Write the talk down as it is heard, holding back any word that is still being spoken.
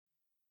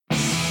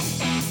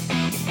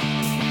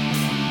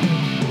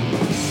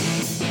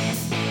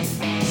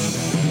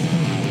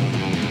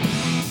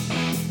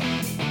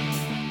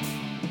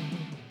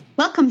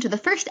Welcome to the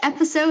first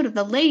episode of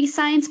the Lady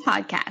Science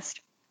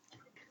Podcast.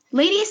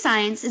 Lady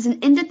Science is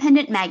an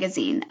independent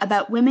magazine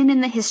about women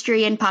in the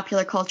history and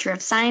popular culture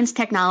of science,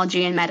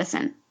 technology, and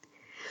medicine.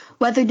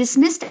 Whether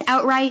dismissed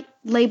outright,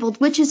 labeled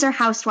witches or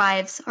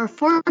housewives, or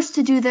forced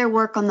to do their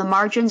work on the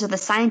margins of the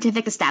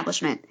scientific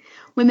establishment,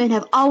 women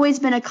have always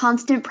been a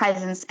constant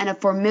presence and a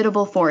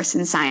formidable force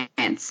in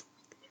science.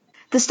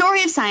 The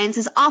story of science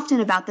is often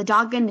about the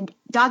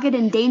dogged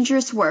and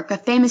dangerous work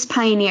of famous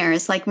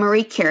pioneers like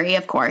Marie Curie,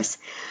 of course,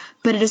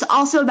 but it is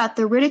also about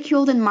the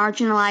ridiculed and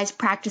marginalized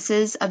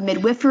practices of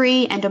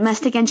midwifery and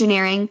domestic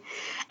engineering,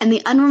 and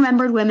the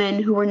unremembered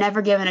women who were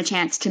never given a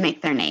chance to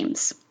make their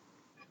names.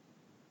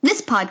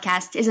 This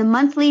podcast is a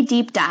monthly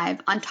deep dive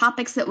on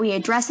topics that we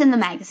address in the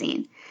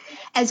magazine,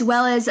 as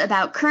well as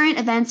about current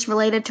events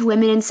related to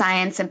women in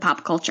science and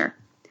pop culture.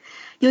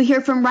 You'll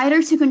hear from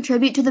writers who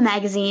contribute to the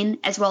magazine,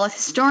 as well as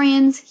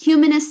historians,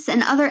 humanists,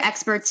 and other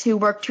experts who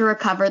work to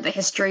recover the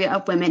history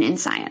of women in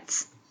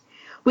science.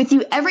 With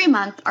you every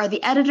month are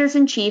the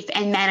editors-in-chief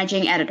and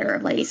managing editor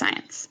of Lady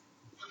Science.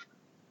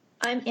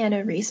 I'm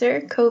Anna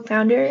Reeser,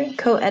 co-founder,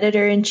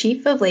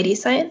 co-editor-in-chief of Lady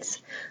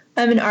Science.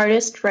 I'm an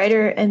artist,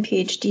 writer, and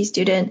PhD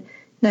student,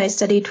 and I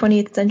studied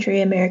 20th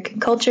century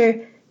American culture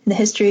and the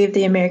history of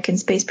the American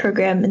space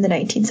program in the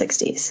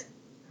 1960s.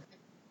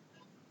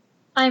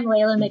 I'm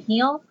Layla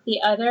McNeil,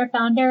 the other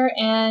founder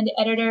and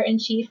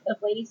editor-in-chief of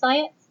Lady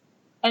Science.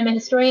 I'm a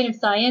historian of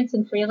science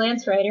and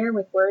freelance writer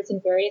with words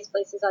in various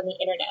places on the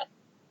internet.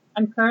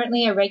 I'm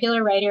currently a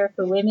regular writer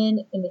for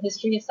Women in the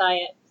History of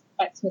Science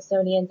at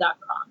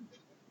Smithsonian.com.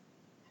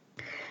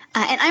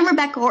 And I'm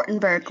Rebecca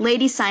Ortenberg,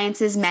 Lady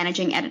Science's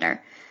managing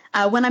editor.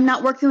 When I'm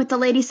not working with the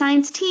Lady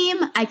Science team,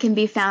 I can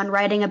be found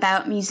writing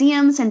about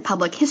museums and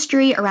public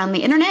history around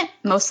the internet,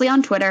 mostly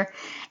on Twitter,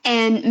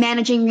 and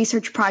managing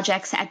research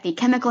projects at the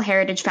Chemical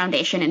Heritage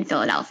Foundation in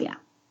Philadelphia.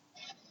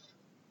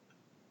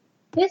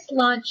 This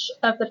launch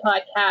of the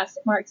podcast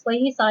marks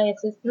Lady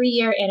Science's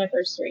 3-year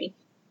anniversary.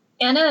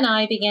 Anna and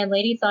I began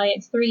Lady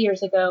Science 3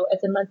 years ago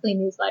as a monthly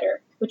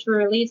newsletter, which we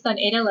released on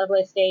Ada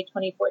Lovelace Day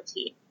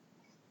 2014.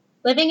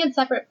 Living in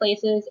separate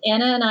places,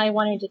 Anna and I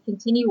wanted to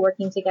continue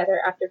working together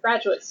after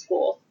graduate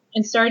school,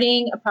 and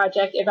starting a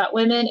project about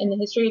women in the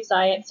history of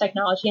science,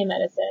 technology, and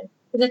medicine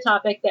is a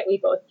topic that we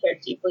both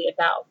cared deeply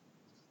about.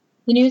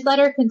 The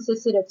newsletter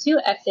consisted of 2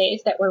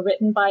 essays that were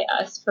written by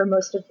us for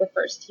most of the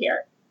first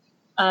year.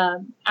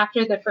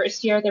 After the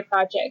first year, the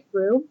project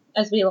grew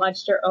as we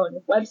launched our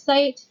own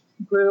website,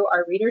 grew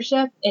our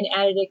readership, and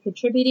added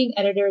contributing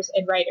editors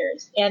and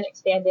writers, and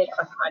expanded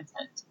our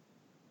content.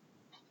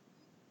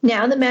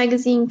 Now the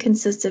magazine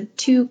consists of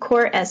 2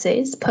 core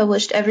essays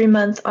published every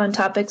month on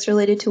topics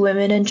related to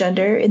women and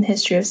gender in the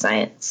history of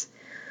science.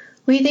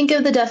 We think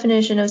of the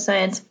definition of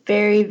science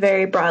very,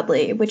 very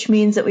broadly, which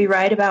means that we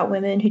write about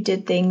women who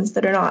did things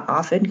that are not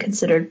often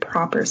considered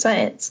proper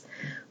science.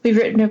 We've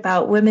written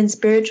about women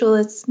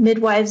spiritualists,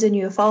 midwives, and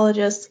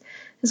ufologists,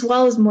 as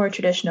well as more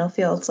traditional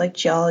fields like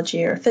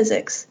geology or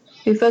physics.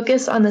 We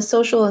focus on the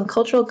social and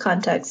cultural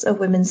context of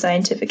women's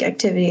scientific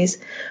activities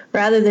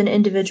rather than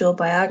individual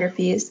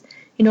biographies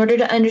in order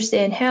to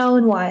understand how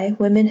and why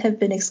women have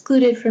been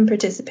excluded from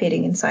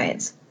participating in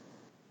science.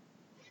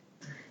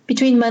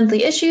 Between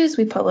monthly issues,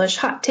 we publish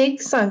hot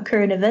takes on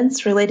current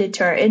events related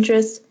to our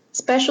interests,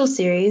 special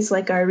series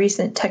like our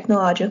recent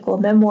technological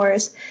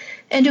memoirs,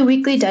 and a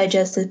weekly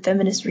digest of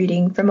feminist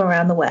reading from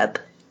around the web.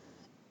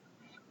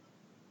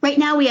 Right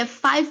now we have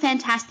 5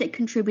 fantastic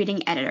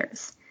contributing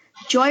editors: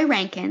 Joy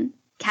Rankin,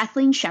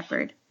 Kathleen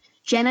Shepard,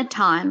 Jenna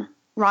Ton,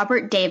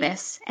 Robert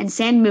Davis, and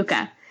San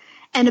Muka,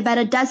 and about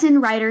a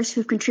dozen writers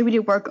who've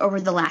contributed work over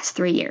the last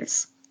 3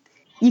 years.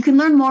 You can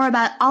learn more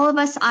about all of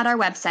us on our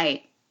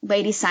website,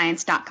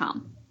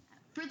 ladyscience.com.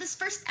 For this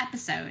first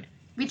episode,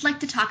 we'd like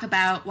to talk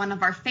about one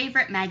of our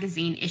favorite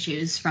magazine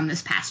issues from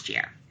this past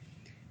year.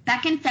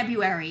 Back in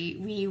February,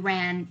 we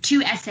ran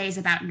 2 essays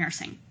about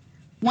nursing.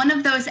 One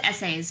of those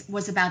essays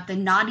was about the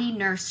naughty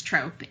nurse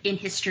trope in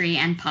history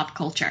and pop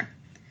culture.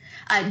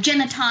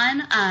 Jenna Ton,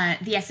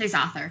 the essay's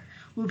author,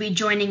 will be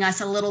joining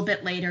us a little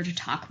bit later to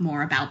talk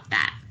more about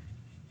that.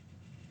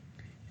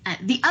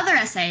 The other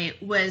essay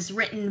was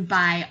written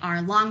by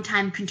our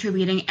longtime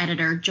contributing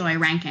editor, Joy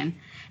Rankin,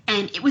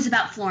 and it was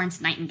about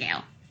Florence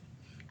Nightingale.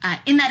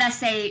 In that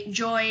essay,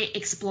 Joy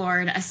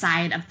explored a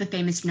side of the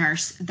famous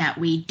nurse that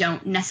we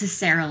don't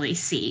necessarily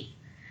see.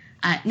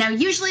 Now,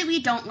 usually we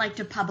don't like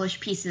to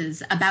publish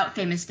pieces about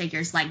famous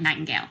figures like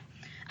Nightingale,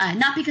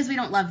 not because we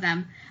don't love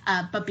them,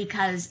 but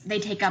because they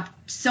take up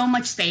so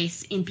much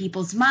space in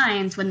people's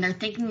minds when they're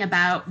thinking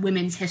about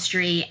women's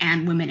history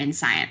and women in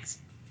science.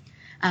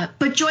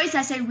 But Joy's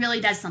essay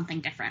really does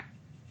something different.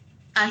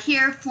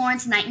 Here,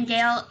 Florence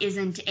Nightingale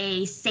isn't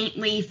a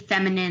saintly,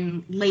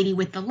 feminine lady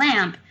with the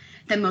lamp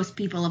that most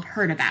people have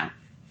heard about.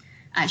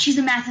 She's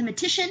a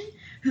mathematician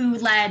who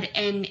led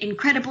an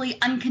incredibly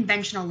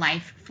unconventional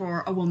life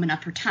for a woman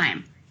of her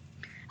time.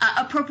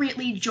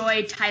 Appropriately,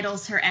 Joy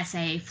titles her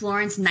essay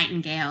Florence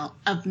Nightingale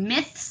of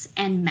Myths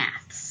and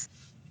Maths.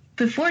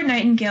 Before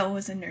Nightingale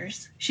was a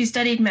nurse, she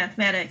studied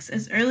mathematics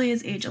as early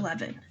as age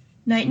 11.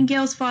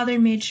 Nightingale's father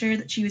made sure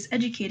that she was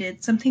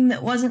educated, something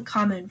that wasn't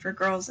common for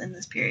girls in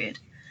this period.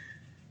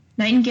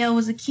 Nightingale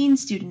was a keen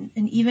student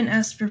and even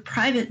asked for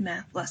private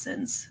math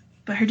lessons,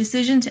 but her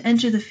decision to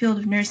enter the field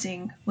of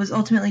nursing was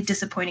ultimately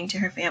disappointing to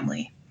her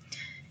family.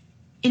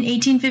 In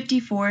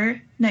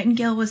 1854,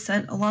 Nightingale was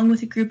sent along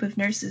with a group of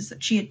nurses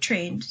that she had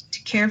trained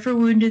to care for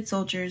wounded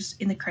soldiers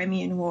in the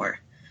Crimean War.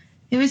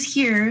 It was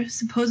here,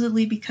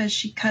 supposedly because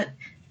she cut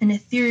an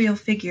ethereal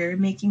figure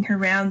making her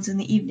rounds in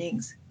the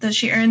evenings, that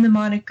she earned the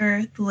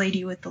moniker the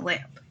Lady with the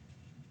Lamp.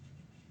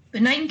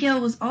 But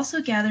Nightingale was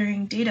also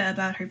gathering data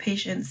about her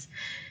patients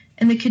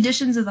and the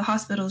conditions of the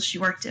hospitals she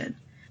worked in.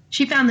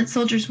 She found that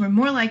soldiers were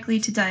more likely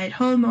to die at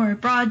home or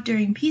abroad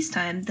during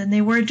peacetime than they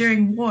were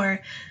during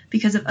war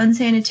because of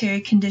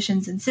unsanitary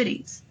conditions in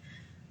cities.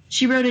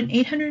 She wrote an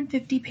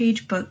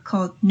 850-page book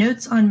called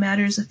Notes on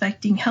Matters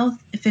Affecting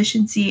Health,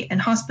 Efficiency,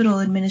 and Hospital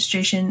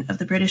Administration of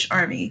the British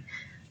Army,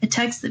 a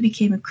text that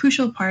became a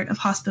crucial part of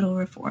hospital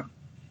reform.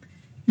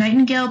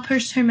 Nightingale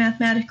pushed her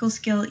mathematical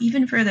skill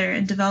even further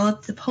and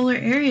developed the polar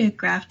area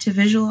graph to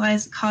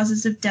visualize the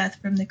causes of death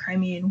from the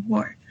Crimean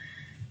War.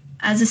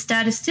 As a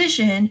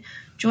statistician,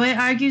 Joy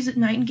argues that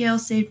Nightingale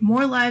saved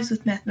more lives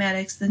with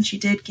mathematics than she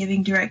did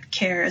giving direct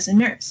care as a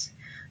nurse.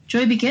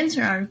 Joy begins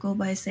her article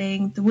by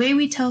saying, "The way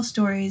we tell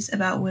stories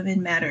about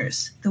women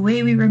matters. The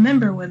way we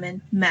remember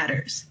women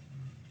matters."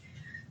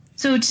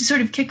 So to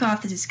sort of kick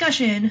off the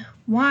discussion,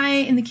 why,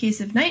 in the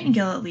case of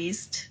Nightingale at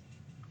least,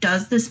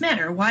 does this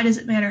matter? Why does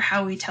it matter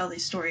how we tell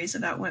these stories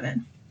about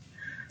women?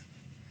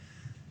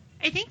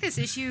 I think this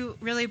issue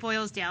really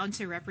boils down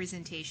to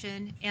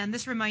representation, and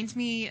this reminds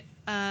me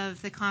of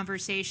the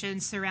conversation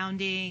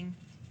surrounding,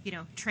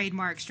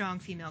 trademark strong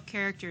female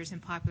characters in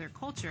popular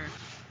culture,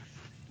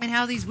 and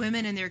how these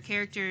women and their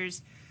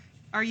characters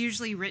are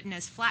usually written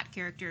as flat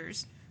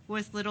characters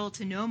with little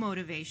to no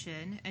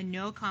motivation and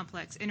no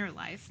complex inner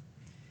life.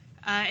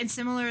 And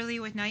similarly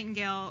with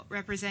Nightingale,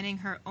 representing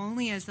her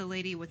only as the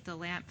Lady with the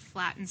Lamp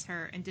flattens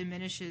her and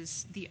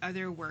diminishes the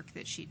other work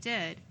that she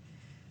did.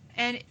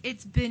 And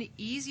it's been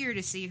easier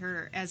to see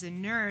her as a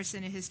nurse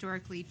in a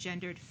historically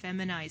gendered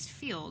feminized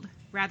field,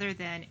 rather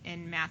than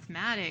in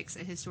mathematics, a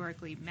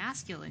historically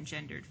masculine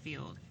gendered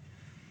field.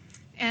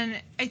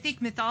 And I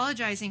think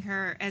mythologizing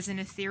her as an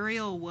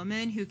ethereal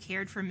woman who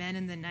cared for men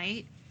in the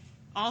night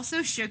also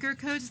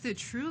sugarcoats the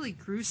truly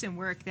gruesome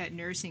work that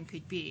nursing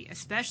could be,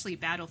 especially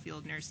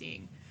battlefield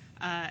nursing.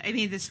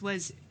 This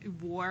was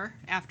war,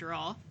 after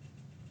all.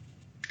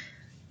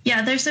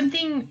 Yeah, there's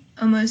something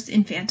almost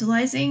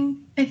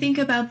infantilizing, I think,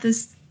 about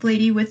this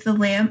Lady with the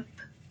Lamp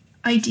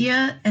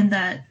idea, and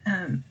that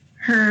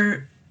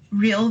her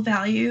real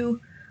value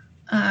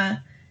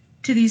to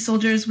these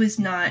soldiers was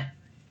not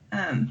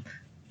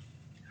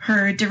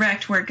her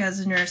direct work as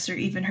a nurse or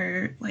even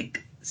her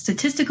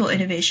statistical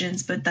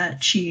innovations, but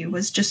that she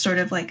was just sort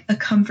of like a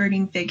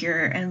comforting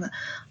figure and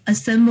a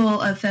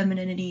symbol of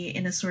femininity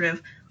in a sort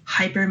of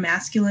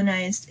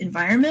hyper-masculinized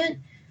environment.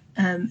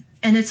 And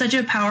it's such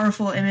a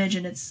powerful image,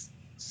 and it's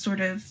sort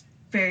of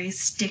very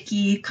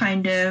sticky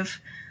kind of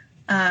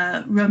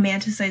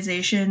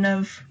romanticization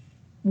of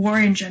war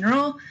in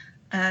general,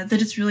 that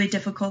it's really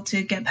difficult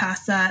to get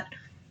past that,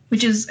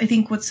 which is, I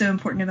think, what's so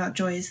important about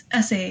Joy's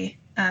essay.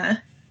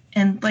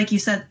 And like you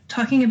said,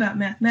 talking about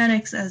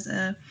mathematics as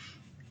a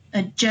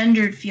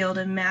gendered field,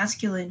 a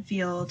masculine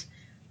field,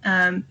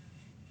 and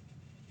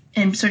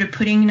sort of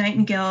putting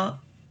Nightingale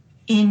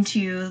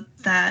into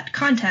that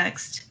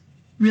context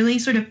really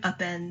sort of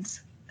upends,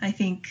 I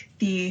think,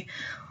 the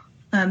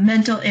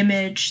mental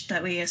image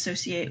that we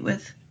associate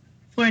with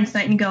Florence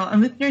Nightingale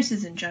and with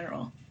nurses in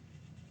general.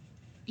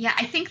 Yeah,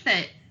 I think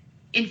that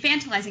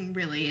infantilizing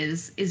really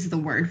is the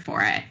word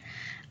for it.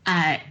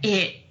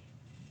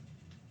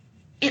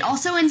 It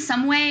also in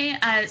some way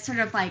sort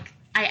of like,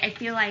 I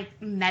feel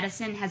like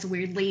medicine has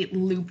weirdly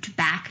looped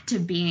back to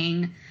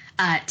being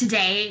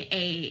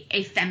today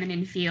a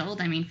feminine field.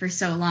 I mean, for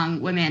so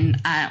long, women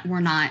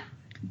were not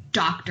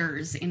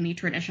doctors in the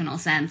traditional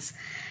sense.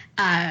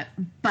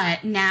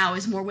 But now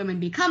as more women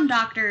become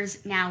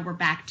doctors, now we're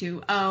back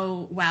to,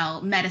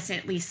 medicine,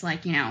 at least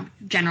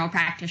general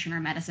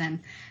practitioner medicine,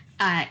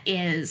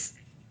 is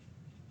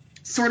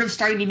sort of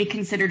starting to be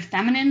considered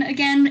feminine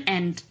again,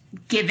 and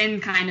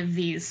given kind of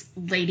these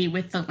Lady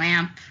with the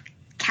Lamp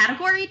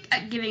category,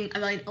 giving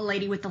a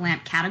Lady with the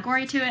Lamp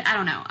category to it. I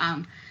don't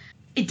know.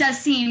 It does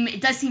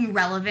seem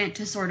relevant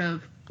to sort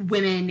of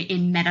women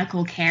in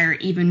medical care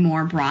even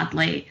more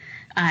broadly,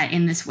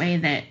 in this way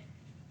that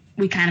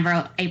we kind of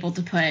are able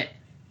to put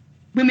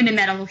women in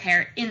medical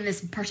care in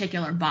this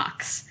particular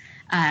box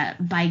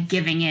by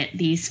giving it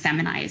these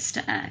feminized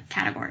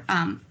category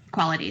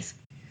qualities.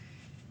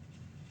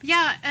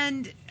 Yeah,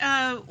 and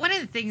one of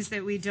the things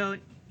that we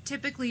don't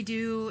typically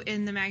do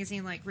in the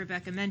magazine, like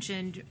Rebecca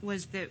mentioned,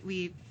 was that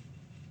we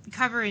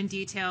cover in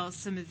detail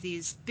some of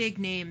these big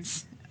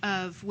names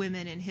of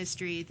women in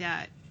history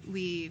that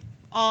we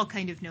all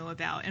kind of know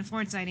about, and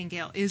Florence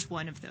Nightingale is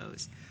one of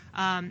those.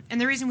 And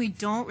the reason we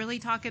don't really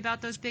talk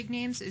about those big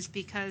names is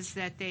because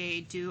that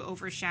they do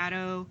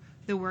overshadow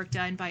the work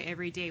done by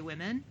everyday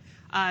women.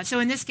 So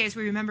in this case,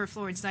 we remember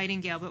Florence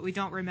Nightingale, but we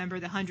don't remember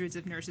the hundreds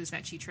of nurses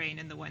that she trained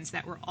and the ones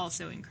that were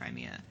also in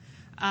Crimea.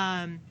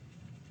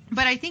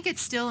 But I think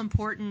it's still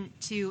important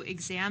to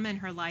examine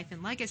her life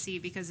and legacy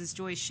because, as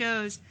Joy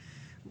shows,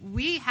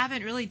 we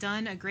haven't really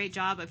done a great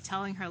job of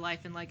telling her life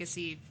and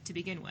legacy to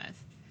begin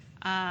with.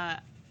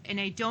 And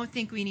I don't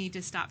think we need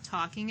to stop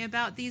talking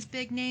about these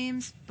big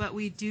names, but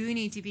we do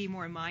need to be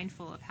more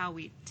mindful of how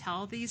we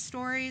tell these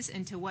stories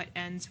and to what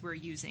ends we're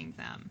using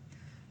them.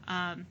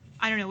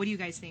 I don't know. What do you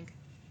guys think?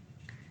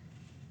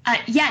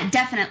 Yeah,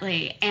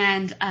 definitely.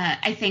 And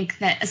I think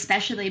that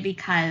especially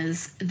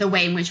because the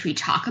way in which we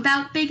talk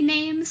about big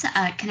names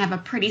can have a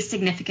pretty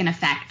significant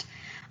effect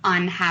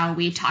on how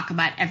we talk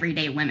about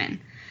everyday women.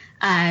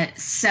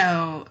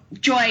 So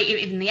Joy,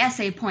 in the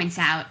essay, points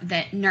out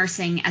that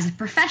nursing as a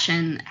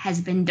profession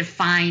has been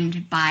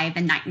defined by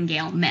the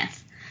Nightingale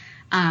myth.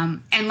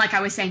 And like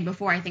I was saying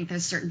before, I think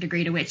there's a certain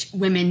degree to which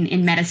women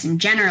in medicine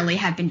generally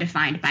have been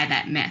defined by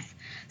that myth.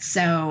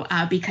 So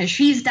because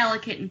she's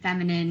delicate and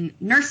feminine,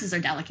 nurses are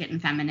delicate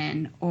and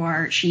feminine,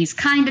 or she's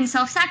kind and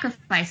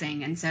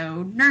self-sacrificing, and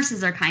so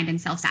nurses are kind and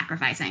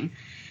self-sacrificing.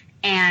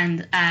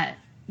 And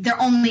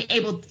you're only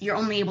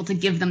able to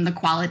give them the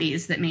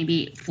qualities that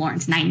maybe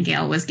Florence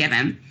Nightingale was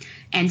given.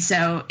 And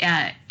so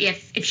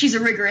if she's a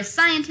rigorous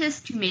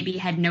scientist who maybe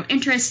had no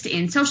interest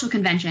in social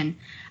convention,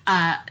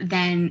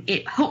 then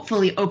it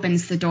hopefully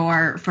opens the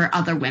door for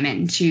other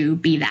women to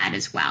be that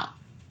as well.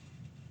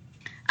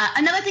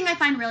 Another thing I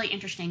find really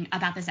interesting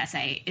about this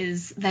essay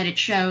is that it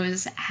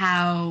shows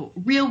how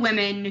real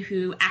women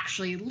who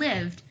actually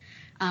lived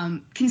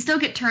can still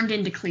get turned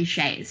into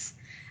cliches.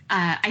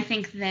 I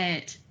think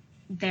that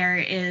there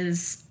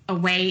is a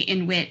way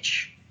in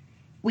which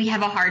we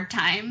have a hard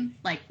time,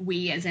 like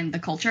we as in the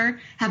culture,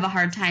 have a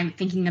hard time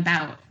thinking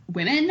about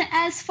women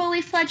as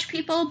fully fledged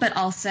people, but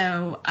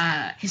also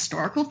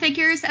historical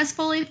figures as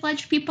fully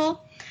fledged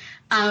people.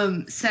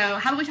 So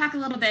how about we talk a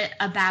little bit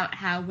about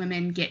how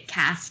women get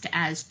cast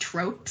as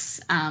tropes,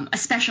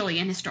 especially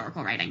in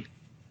historical writing,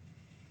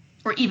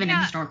 or even in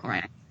historical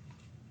writing?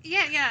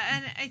 Yeah,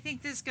 and I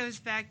think this goes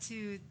back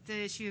to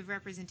the issue of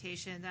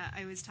representation that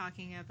I was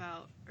talking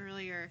about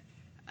earlier.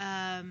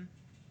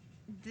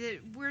 That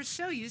we're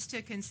so used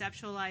to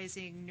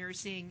conceptualizing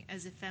nursing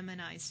as a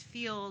feminized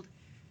field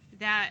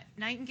that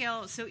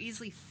Nightingale so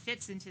easily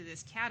fits into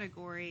this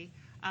category.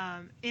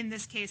 In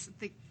this case,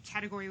 the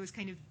category was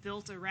kind of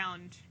built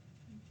around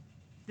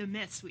the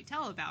myths we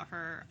tell about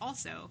her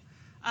also.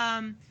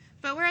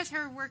 But whereas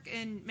her work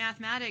in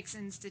mathematics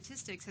and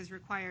statistics has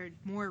required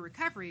more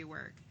recovery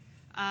work,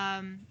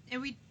 and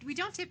we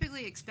don't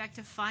typically expect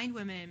to find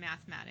women in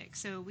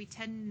mathematics, so we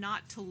tend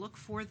not to look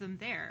for them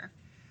there.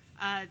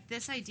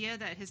 This idea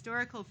that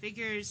historical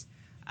figures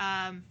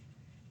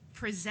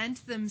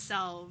present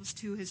themselves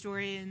to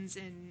historians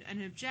in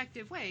an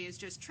objective way is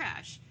just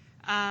trash.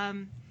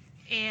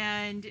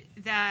 And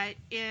that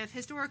if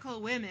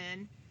historical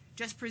women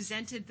just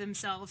presented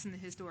themselves in the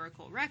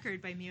historical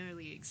record by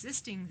merely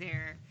existing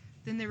there,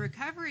 then the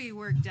recovery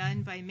work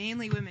done by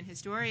mainly women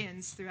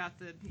historians throughout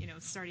the,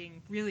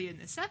 starting really in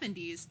the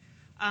 70s,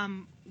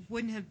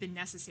 wouldn't have been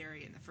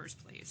necessary in the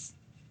first place.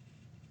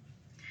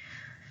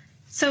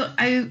 So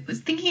I was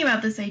thinking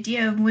about this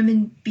idea of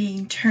women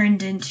being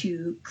turned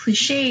into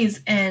cliches,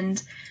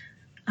 and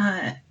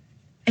I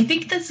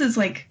think this is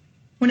like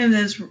one of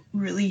those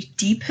really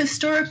deep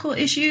historical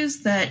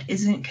issues that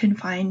isn't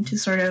confined to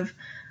sort of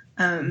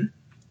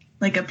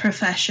like a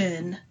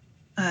profession,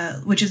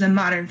 which is a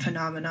modern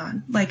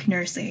phenomenon like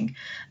nursing.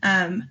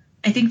 I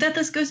think that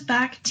this goes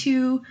back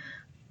to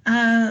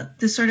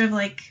the sort of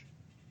like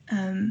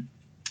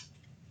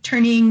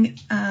turning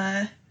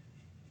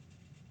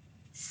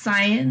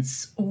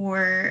science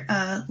or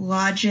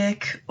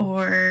logic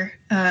or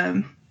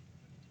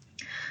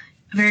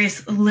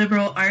various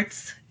liberal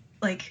arts,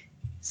 like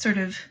sort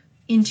of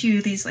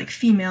into these like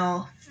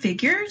female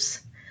figures.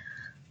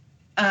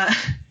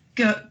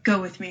 Go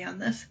with me on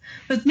this.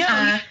 But no,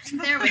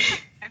 there we go.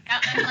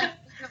 I'm like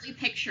really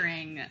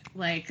picturing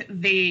like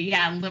the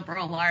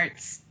liberal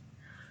arts.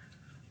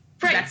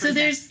 Right. So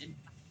there's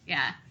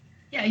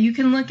Yeah, you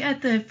can look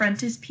at the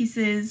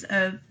frontispieces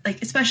of,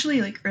 like,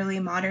 especially, like, early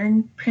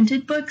modern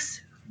printed books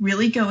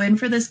really go in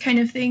for this kind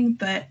of thing,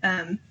 but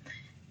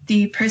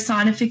the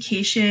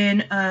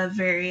personification of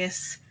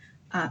various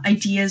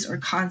ideas or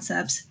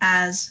concepts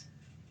as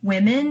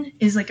women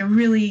is, like, a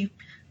really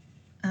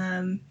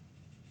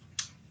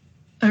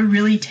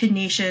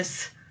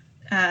tenacious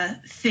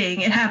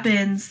thing. It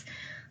happens,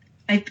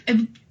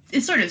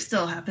 it sort of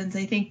still happens,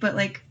 I think, but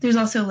like there's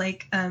also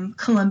like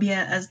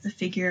Columbia as the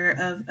figure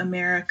of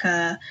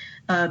America,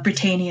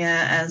 Britannia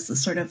as the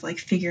sort of like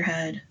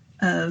figurehead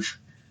of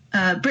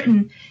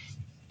Britain.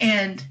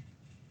 And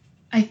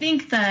I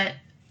think that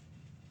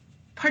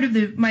part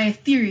of my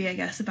theory, I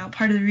guess, about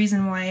part of the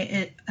reason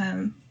why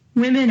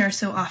women are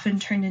so often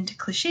turned into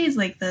cliches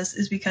like this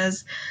is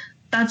because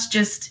that's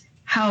just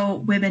how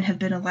women have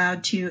been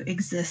allowed to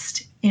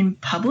exist in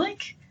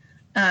public.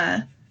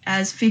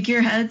 as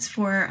figureheads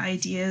for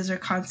ideas or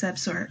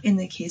concepts, or in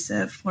the case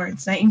of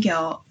Florence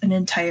Nightingale, an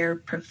entire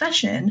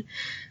profession.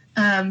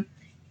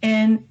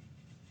 And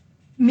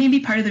maybe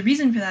part of the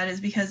reason for that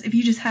is because if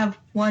you just have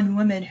one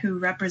woman who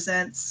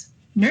represents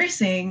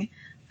nursing,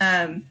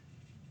 not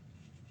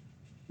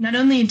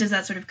only does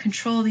that sort of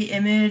control the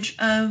image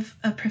of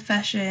a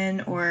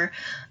profession or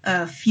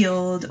a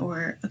field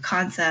or a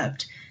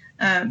concept,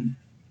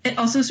 it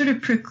also sort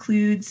of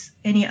precludes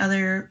any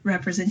other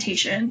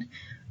representation,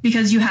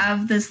 because you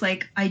have this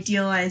like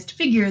idealized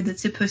figure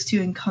that's supposed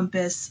to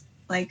encompass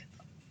like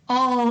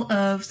all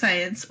of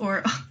science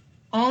or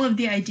all of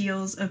the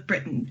ideals of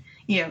Britain,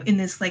 in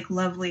this like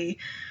lovely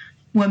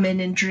woman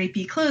in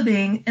drapey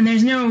clothing. And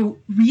there's no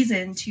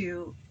reason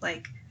to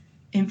like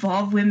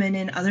involve women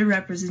in other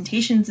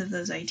representations of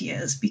those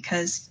ideas,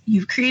 because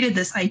you've created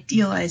this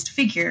idealized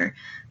figure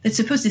that's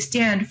supposed to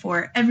stand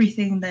for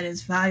everything that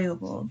is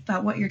valuable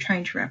about what you're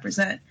trying to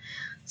represent.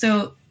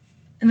 So,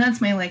 and that's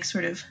my like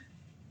sort of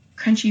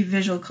crunchy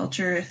visual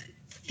culture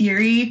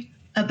theory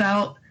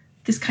about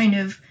this kind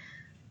of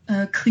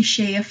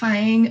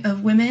cliché-ifying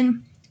of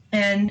women.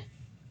 And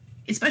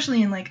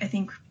especially in like, I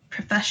think,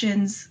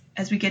 professions,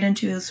 as we get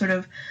into sort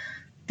of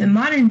the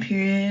modern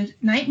period,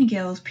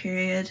 Nightingale's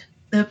period,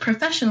 the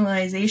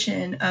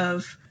professionalization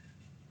of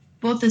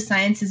both the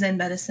sciences and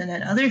medicine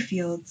and other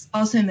fields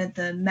also meant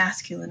the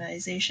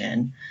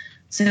masculinization.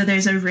 So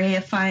there's a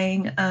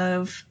reifying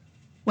of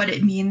what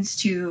it means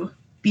to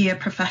be a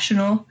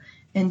professional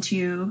and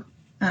to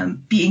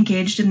be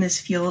engaged in this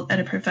field at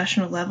a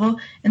professional level.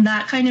 And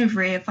that kind of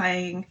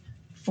reifying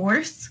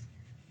force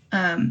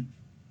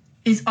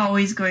is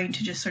always going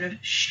to just sort of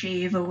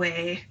shave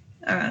away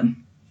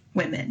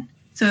women.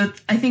 So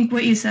I think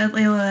what you said,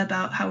 Layla,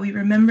 about how we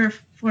remember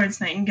Florence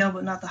Nightingale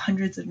but not the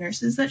hundreds of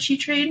nurses that she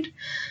trained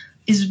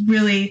is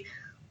really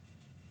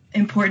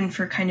important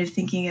for kind of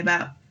thinking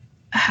about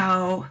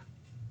how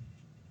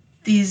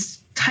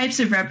these types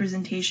of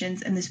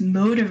representations and this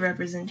mode of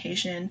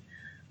representation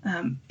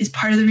is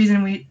part of the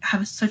reason we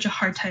have such a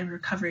hard time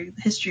recovering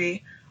the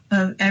history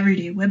of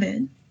everyday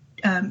women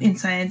in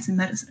science and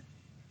medicine.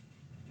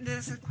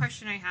 This is a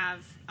question I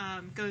have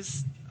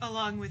goes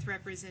along with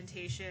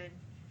representation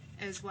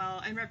as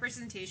well, and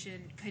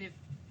representation kind of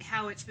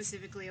how it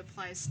specifically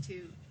applies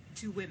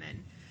to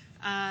women.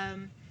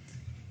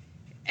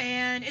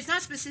 And it's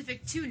not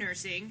specific to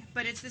nursing,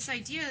 but it's this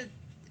idea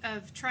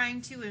of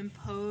trying to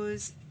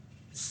impose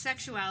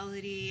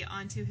sexuality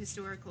onto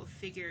historical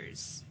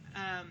figures.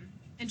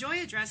 And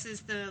Joy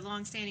addresses the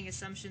longstanding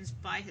assumptions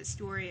by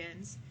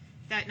historians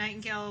that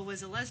Nightingale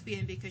was a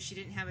lesbian because she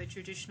didn't have a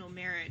traditional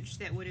marriage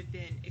that would have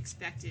been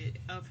expected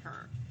of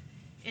her.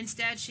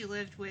 Instead, she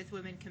lived with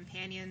women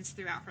companions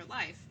throughout her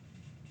life.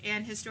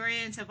 And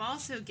historians have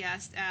also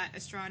guessed at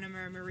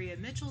astronomer Maria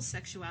Mitchell's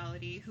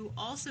sexuality, who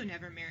also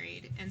never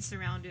married and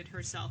surrounded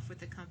herself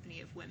with a company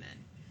of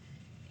women.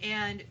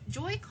 And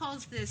Joy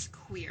calls this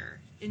queer,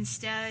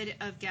 instead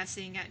of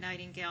guessing at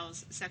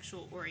Nightingale's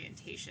sexual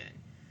orientation.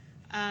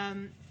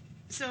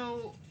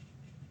 So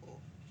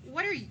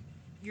what are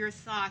your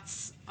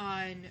thoughts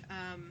on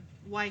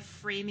why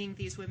framing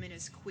these women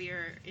as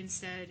queer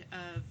instead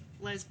of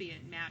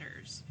lesbian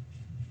matters?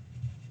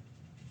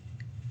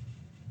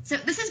 So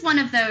this is one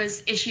of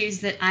those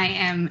issues that I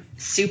am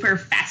super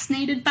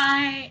fascinated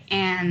by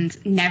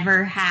and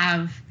never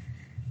have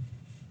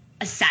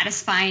a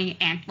satisfying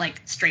and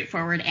like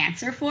straightforward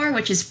answer for,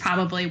 which is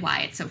probably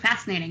why it's so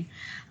fascinating.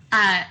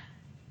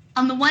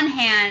 On the one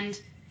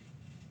hand,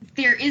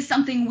 there is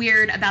something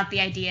weird about the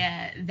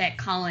idea that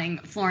calling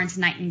Florence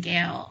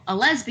Nightingale a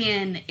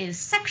lesbian is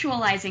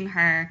sexualizing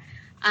her,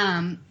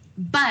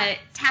 but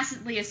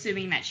tacitly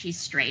assuming that she's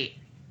straight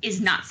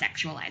is not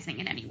sexualizing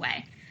in any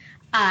way.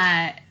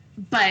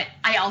 But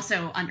I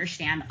also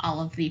understand all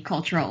of the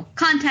cultural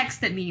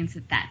context that means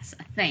that that's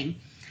a thing.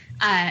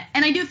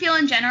 And I do feel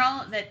in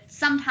general that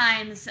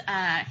sometimes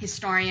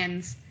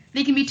historians,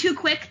 they can be too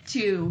quick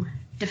to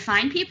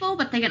define people,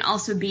 but they can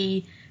also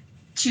be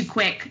too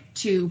quick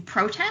to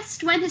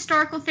protest when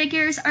historical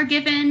figures are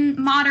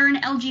given modern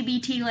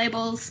LGBT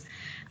labels.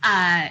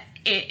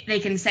 They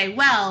can say,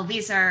 well,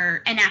 these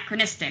are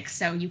anachronistic,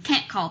 so you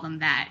can't call them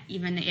that,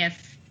 even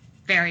if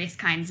various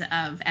kinds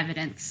of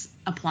evidence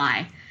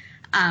apply.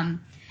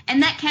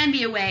 And that can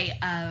be a way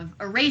of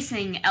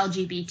erasing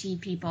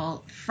LGBT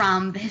people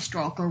from the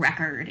historical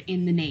record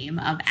in the name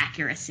of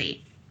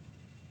accuracy.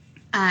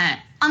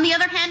 On the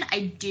other hand,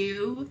 I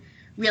do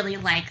really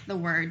like the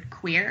word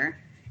queer,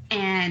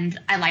 and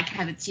I like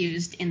how it's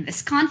used in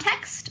this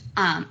context.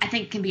 I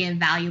think it can be a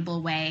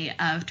valuable way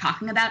of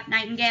talking about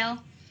Nightingale.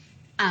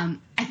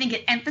 I think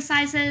it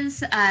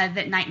emphasizes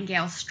that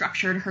Nightingale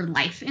structured her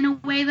life in a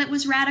way that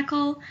was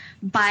radical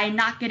by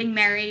not getting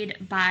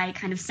married, by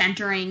kind of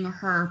centering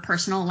her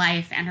personal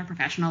life and her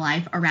professional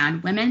life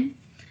around women.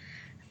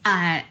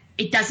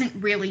 It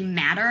doesn't really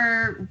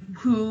matter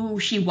who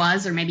she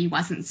was or maybe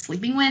wasn't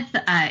sleeping with.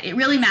 It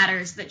really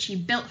matters that she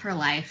built her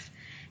life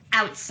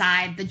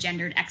outside the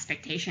gendered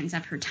expectations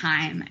of her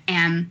time,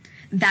 and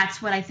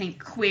that's what I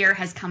think queer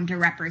has come to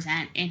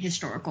represent in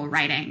historical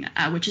writing,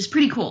 which is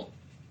pretty cool.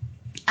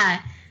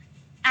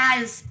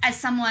 As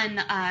someone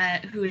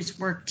who has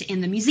worked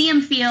in the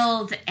museum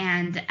field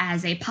and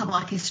as a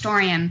public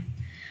historian,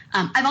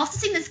 I've also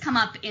seen this come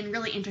up in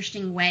really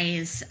interesting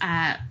ways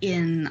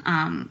in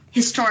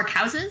historic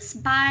houses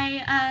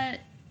by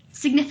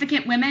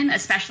significant women,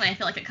 especially I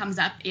feel like it comes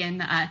up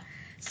in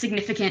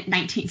significant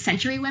 19th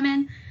century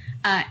women.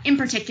 In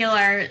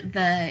particular,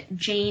 the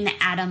Jane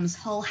Addams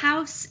Hull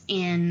House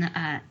in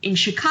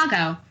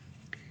Chicago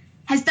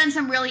has done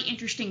some really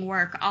interesting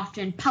work,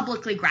 often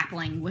publicly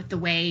grappling with the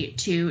way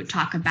to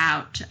talk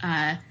about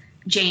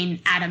Jane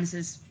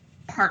Addams's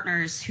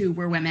partners who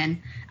were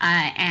women,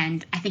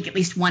 and I think at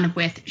least one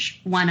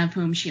of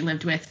whom she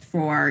lived with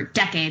for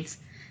decades.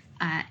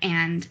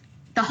 And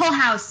the Hull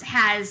House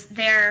has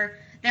their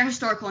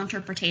historical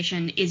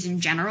interpretation is in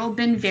general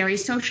been very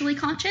socially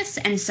conscious,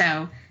 and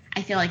so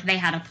I feel like they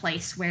had a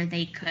place where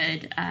they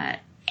could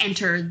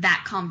enter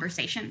that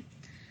conversation.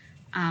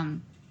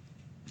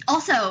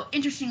 Also,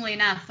 interestingly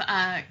enough,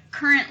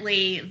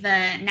 currently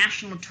the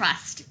National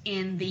Trust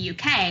in the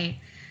UK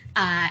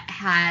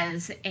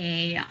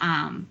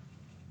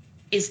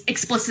is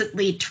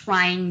explicitly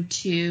trying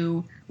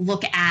to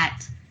look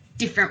at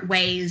different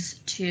ways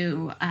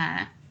to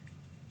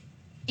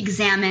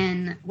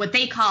examine what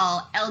they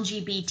call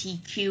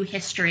LGBTQ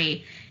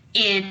history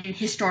in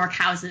historic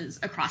houses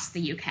across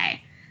the UK.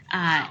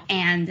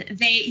 And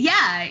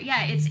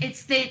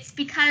it's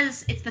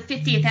because it's the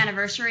 50th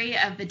anniversary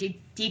of the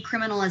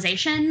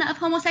decriminalization of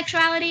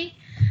homosexuality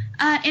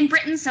in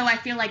Britain. So I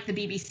feel like the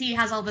BBC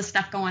has all this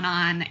stuff going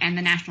on, and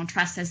the National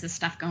Trust has this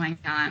stuff going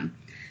on.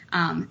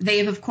 They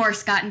have, of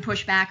course, gotten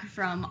pushback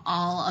from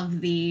all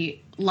of the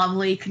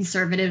lovely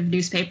conservative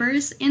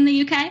newspapers in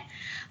the UK,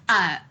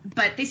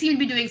 but they seem to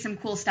be doing some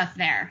cool stuff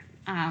there.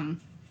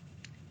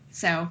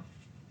 So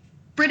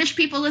British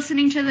people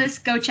listening to this,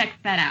 go check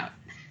that out.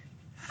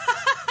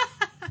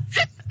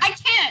 I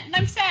can't, and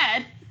I'm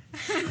sad.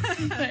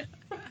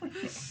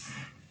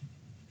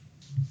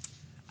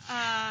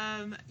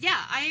 Yeah,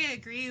 I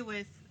agree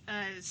with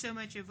so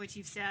much of what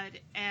you've said,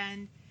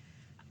 and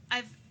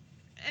I'm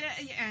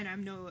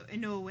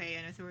in no way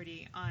an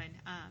authority on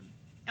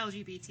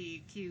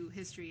LGBTQ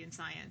history and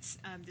science.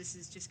 This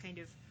is just kind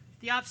of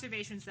the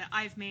observations that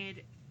I've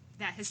made,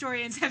 that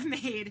historians have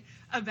made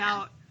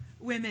about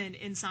women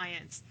in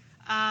science.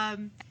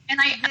 And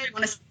I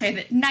want to say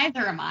that neither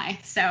am I.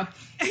 So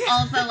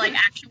all the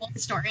actual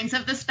historians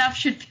of this stuff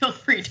should feel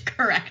free to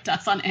correct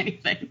us on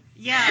anything.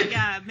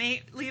 Yeah.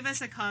 Leave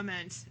us a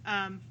comment.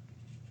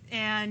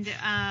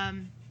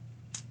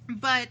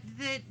 But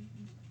the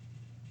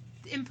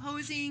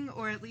imposing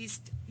or at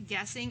least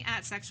guessing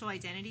at sexual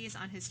identities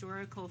on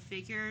historical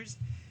figures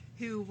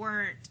who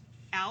weren't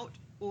out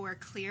or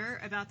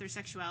clear about their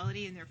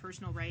sexuality in their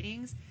personal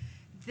writings,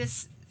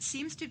 this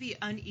seems to be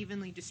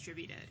unevenly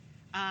distributed.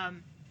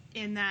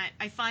 In that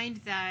I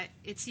find that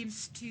it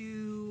seems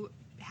to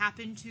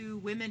happen to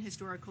women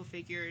historical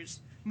figures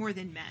more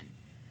than men.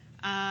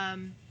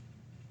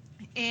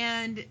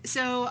 And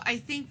so I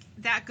think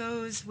that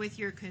goes with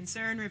your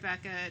concern,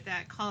 Rebecca,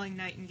 that calling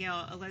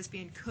Nightingale a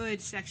lesbian could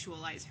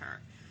sexualize her.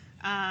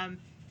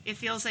 It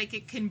feels like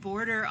it can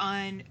border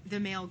on the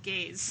male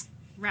gaze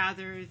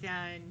rather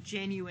than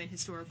genuine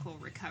historical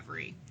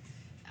recovery.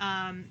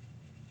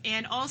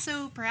 And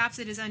also, perhaps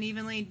it is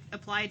unevenly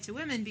applied to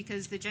women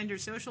because the gender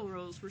social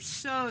roles were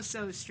so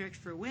strict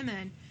for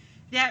women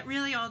that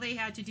really all they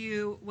had to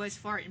do was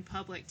fart in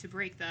public to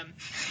break them.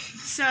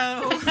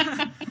 So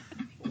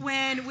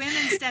when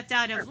women stepped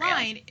out of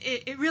line,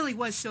 it really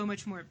was so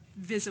much more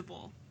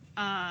visible.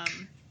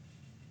 And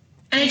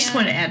I just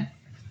want to add.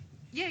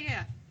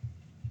 Yeah.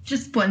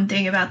 Just one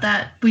thing about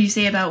that. What you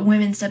say about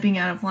women stepping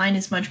out of line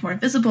is much more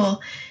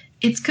visible.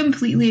 It's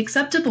completely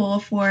acceptable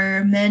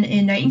for men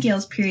in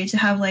Nightingale's period to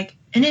have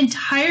an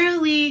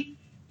entirely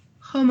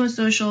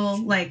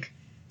homosocial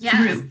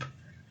group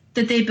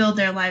that they build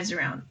their lives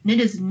around. And it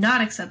is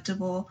not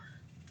acceptable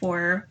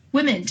for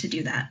women to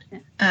do that.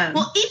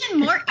 Well,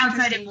 even more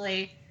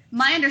interestingly,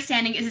 my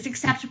understanding is it's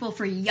acceptable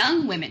for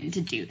young women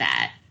to do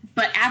that.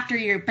 But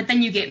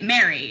then you get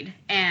married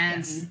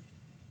and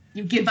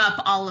you give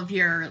up all of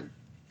your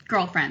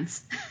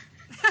girlfriends.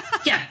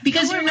 Yeah,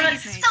 because you're not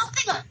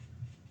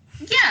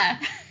Yeah.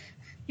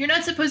 You're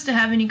not supposed to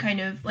have any kind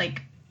of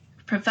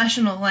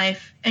professional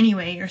life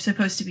anyway. You're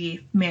supposed to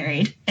be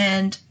married,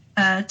 and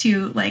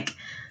to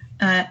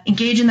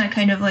engage in that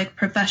kind of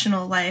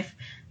professional life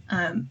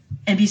and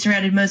be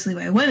surrounded mostly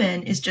by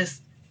women is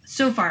just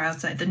so far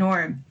outside the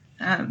norm.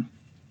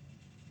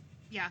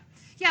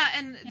 Yeah,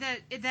 and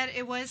that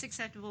it was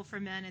acceptable for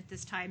men at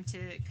this time to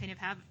kind of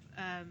have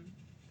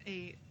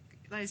a,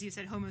 as you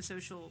said,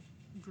 homosocial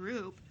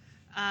group,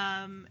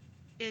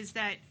 is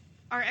that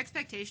our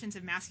expectations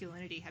of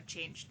masculinity have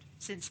changed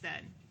since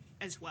then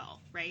as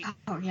well, right?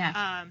 Oh,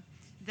 yeah.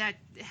 That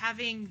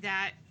having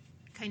that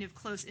kind of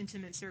close,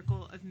 intimate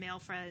circle of male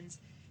friends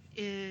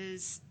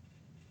is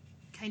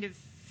kind of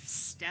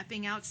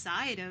stepping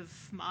outside of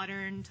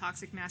modern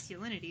toxic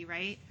masculinity,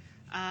 right?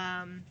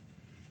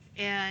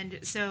 And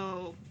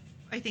so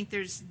I think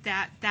there's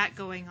that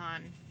going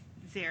on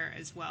there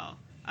as well.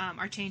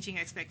 Our changing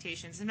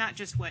expectations, and not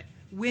just what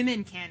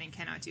women can and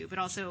cannot do, but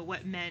also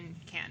what men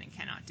can and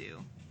cannot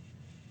do.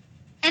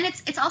 And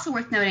it's also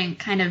worth noting,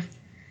 kind of,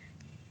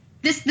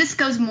 this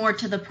goes more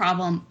to the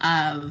problem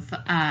of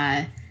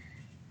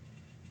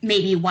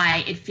maybe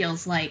why it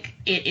feels like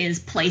it is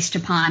placed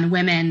upon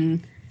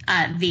women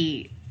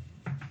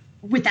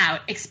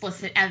without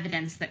explicit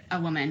evidence that a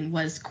woman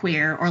was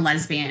queer or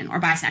lesbian or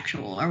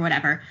bisexual or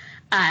whatever,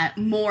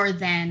 more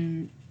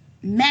than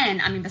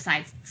men. I mean,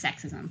 besides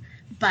sexism.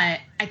 But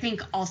I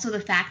think also the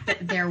fact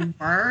that there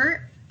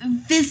were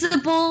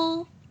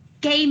visible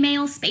gay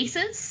male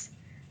spaces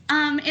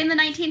in the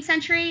 19th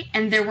century,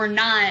 and there were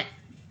not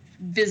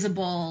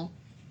visible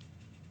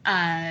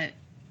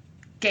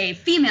gay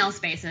female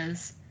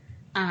spaces,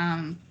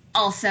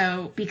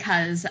 also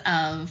because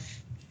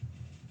of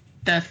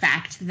the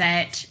fact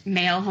that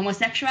male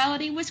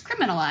homosexuality was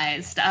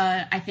criminalized.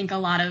 I think a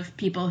lot of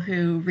people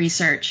who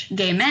research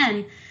gay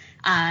men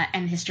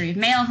and the history of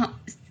male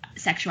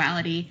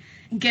sexuality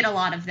get a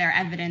lot of their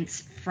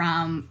evidence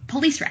from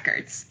police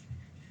records.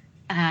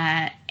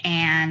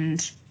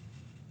 And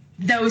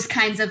those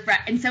kinds of,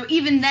 and so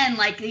even then,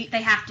 like, you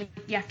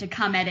have to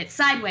come at it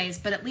sideways,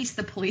 but at least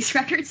the police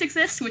records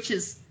exist, which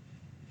is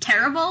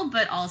terrible,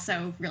 but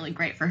also really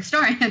great for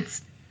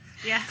historians.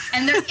 Yeah.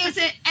 And there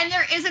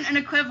isn't an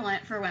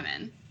equivalent for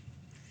women.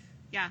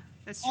 Yeah,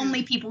 that's true.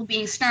 Only people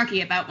being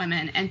snarky about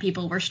women, and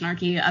people were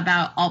snarky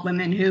about all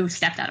women who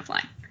stepped out of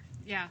line.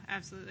 Yeah,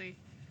 absolutely.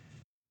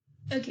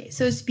 Okay,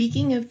 so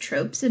speaking of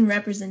tropes and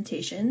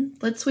representation,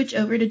 let's switch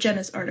over to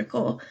Jenna's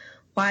article,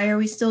 Why Are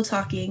We Still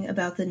Talking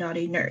About the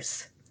Naughty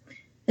Nurse?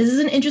 This is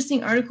an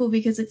interesting article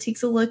because it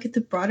takes a look at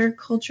the broader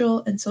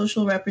cultural and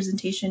social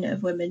representation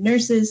of women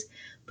nurses,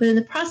 but in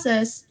the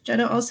process,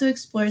 Jenna also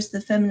explores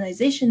the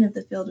feminization of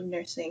the field of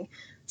nursing,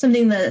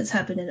 something that has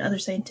happened in other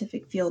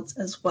scientific fields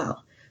as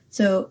well.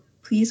 So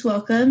please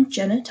welcome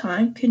Jenna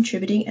Tom,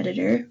 contributing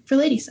editor for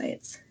Lady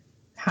Science.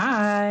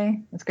 Hi,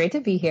 it's great to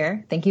be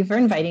here. Thank you for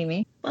inviting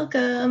me.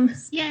 Welcome.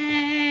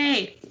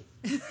 Yay!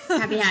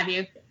 Happy to have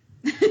you.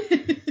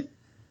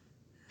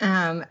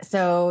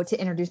 So to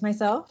introduce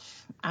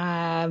myself,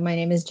 my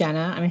name is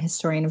Jenna. I'm a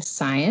historian of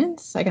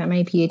science. I got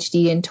my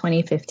PhD in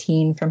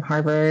 2015 from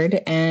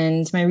Harvard,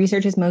 and my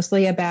research is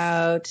mostly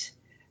about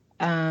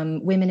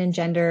women and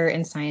gender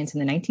in science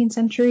in the 19th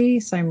century.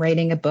 So I'm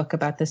writing a book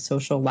about the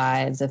social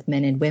lives of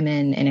men and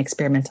women in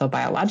experimental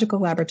biological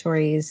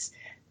laboratories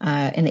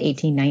in the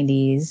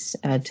 1890s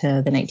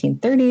to the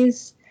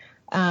 1930s.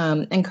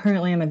 And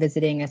currently I'm a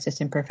visiting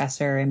assistant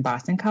professor in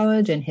Boston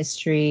College in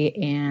history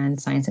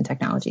and science and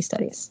technology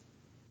studies.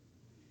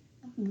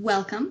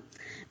 Welcome.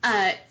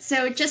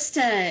 So just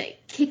to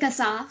kick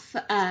us off,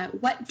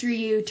 what drew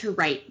you to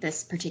write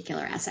this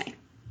particular essay?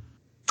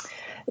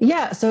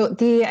 Yeah, so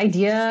the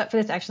idea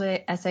for this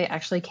essay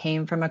actually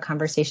came from a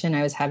conversation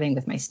I was having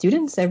with my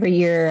students. Every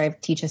year I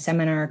teach a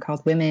seminar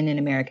called Women in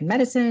American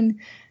Medicine,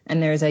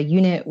 and there's a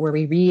unit where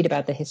we read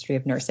about the history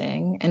of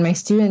nursing. And my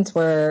students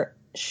were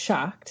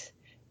shocked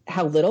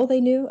how little they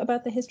knew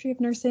about the history of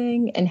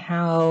nursing and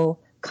how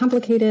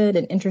complicated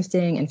and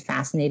interesting and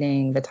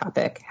fascinating the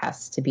topic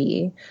has to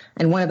be.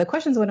 And one of the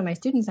questions one of my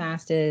students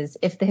asked is,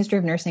 if the history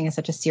of nursing is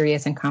such a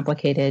serious and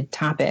complicated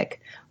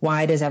topic,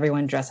 why does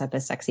everyone dress up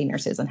as sexy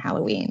nurses on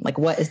Halloween? Like,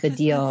 what is the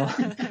deal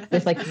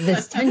with like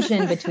this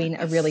tension between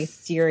a really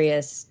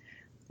serious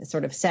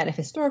sort of set of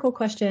historical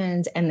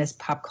questions and this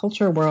pop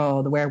culture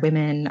world where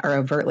women are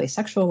overtly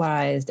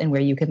sexualized and where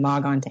you can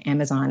log on to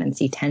Amazon and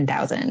see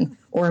 10,000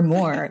 or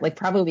more, like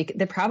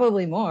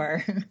probably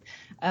more,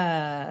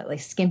 like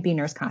skimpy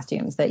nurse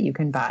costumes that you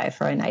can buy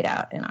for a night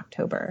out in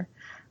October.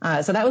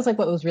 So that was like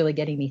what was really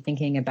getting me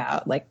thinking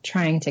about like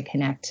trying to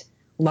connect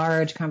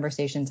large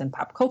conversations in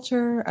pop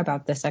culture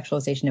about the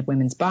sexualization of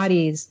women's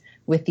bodies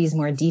with these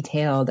more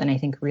detailed and I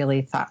think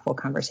really thoughtful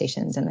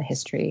conversations in the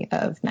history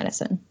of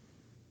medicine.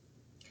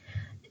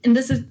 And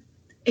this is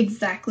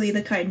exactly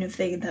the kind of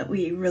thing that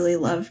we really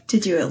love to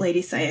do at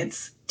Lady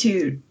Science,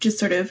 to just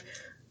sort of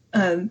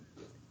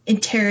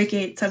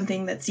interrogate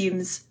something that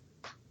seems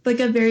like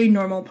a very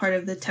normal part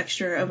of the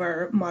texture of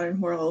our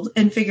modern world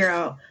and figure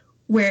out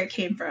where it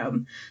came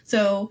from.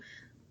 So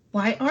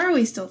why are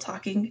we still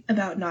talking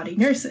about naughty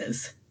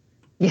nurses?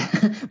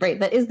 Yeah, right.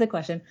 That is the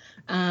question.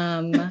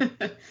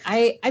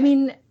 I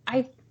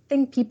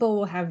think people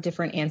will have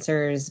different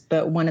answers,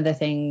 but one of the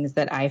things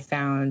that I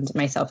found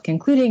myself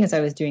concluding as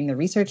I was doing the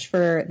research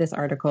for this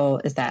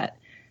article is that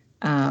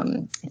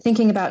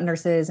thinking about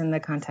nurses in the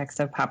context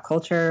of pop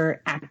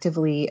culture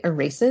actively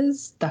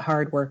erases the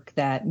hard work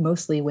that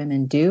mostly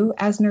women do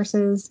as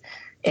nurses.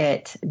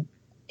 It,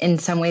 in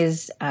some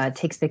ways,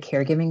 takes the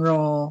caregiving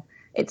role.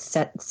 It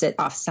sets it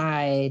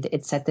offside.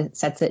 It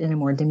sets it in a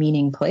more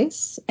demeaning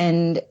place.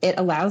 And it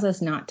allows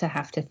us not to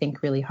have to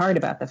think really hard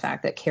about the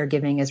fact that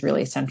caregiving is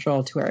really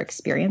central to our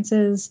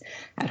experiences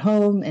at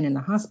home and in the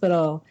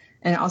hospital.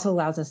 And it also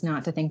allows us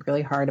not to think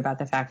really hard about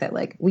the fact that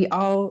like we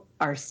all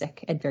are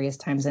sick at various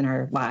times in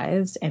our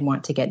lives and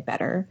want to get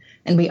better.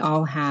 And we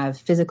all have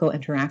physical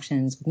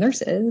interactions with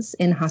nurses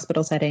in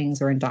hospital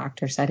settings or in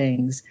doctor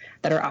settings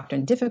that are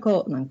often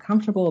difficult and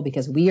uncomfortable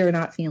because we are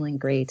not feeling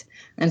great.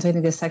 And so I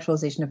think this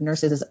sexualization of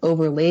nurses is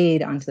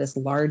overlaid onto this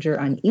larger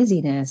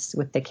uneasiness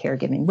with the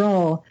caregiving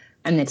role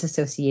and its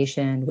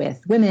association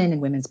with women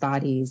and women's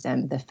bodies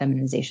and the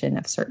feminization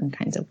of certain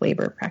kinds of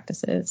labor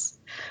practices.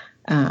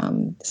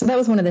 So that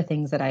was one of the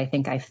things that I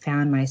think I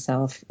found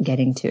myself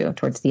getting to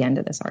towards the end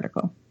of this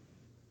article.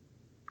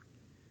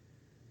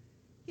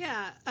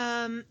 Yeah,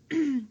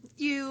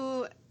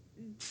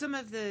 some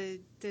of the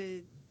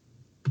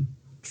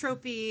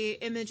tropey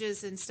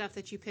images and stuff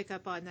that you pick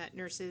up on that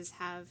nurses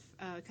have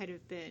kind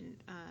of been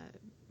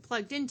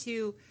plugged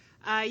into.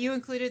 You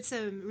included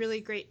some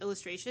really great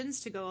illustrations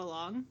to go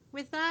along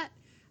with that,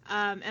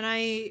 and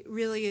I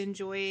really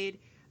enjoyed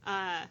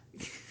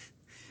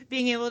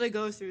being able to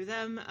go through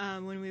them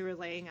when we were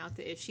laying out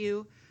the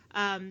issue.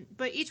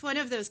 But each one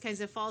of those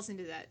kinds of falls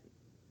into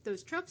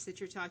those tropes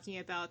that you're talking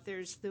about.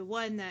 There's the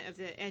one that of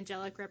the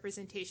angelic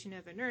representation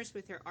of a nurse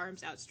with her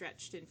arms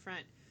outstretched in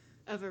front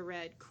of a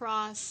red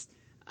cross.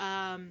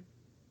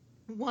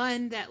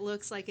 One that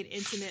looks like an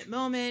intimate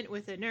moment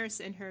with a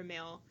nurse and her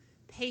male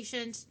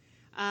patient.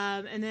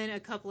 And then a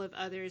couple of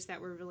others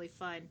that were really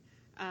fun.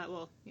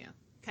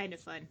 Kind of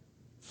fun.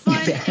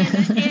 Fun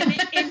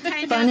in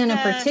kind fun of in a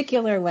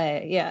particular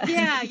way, yeah.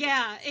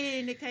 Yeah,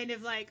 in kind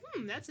of like,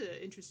 that's an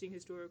interesting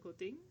historical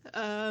thing.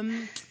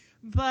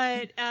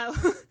 But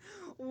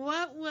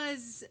what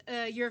was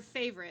your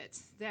favorite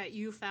that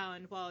you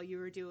found while you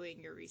were doing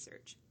your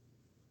research?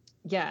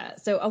 Yeah,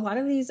 so a lot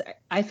of these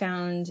I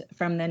found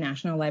from the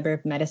National Library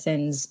of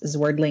Medicine's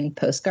Zwerdling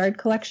postcard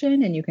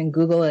collection, and you can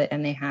Google it,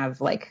 and they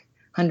have like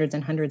hundreds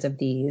and hundreds of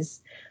these.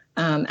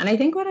 And I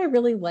think what I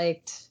really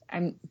liked,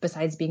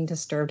 besides being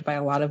disturbed by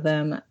a lot of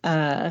them,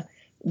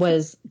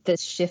 was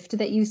this shift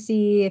that you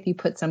see if you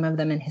put some of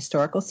them in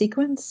historical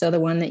sequence. So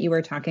the one that you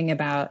were talking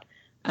about,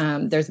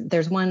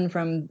 there's one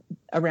from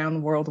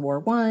around World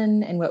War I,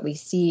 and what we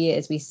see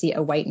is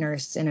a white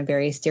nurse in a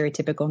very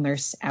stereotypical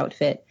nurse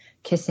outfit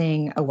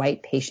kissing a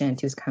white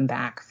patient who's come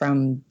back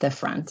from the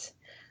front.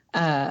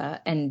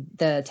 And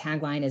the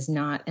tagline is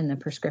not in the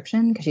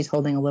prescription because she's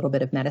holding a little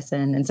bit of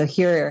medicine. And so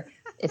here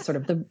it's sort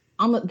of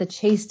the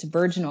chaste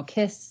virginal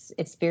kiss.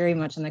 It's very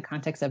much in the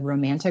context of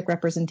romantic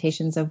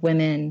representations of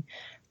women.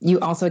 You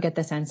also get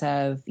the sense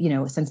of,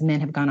 since men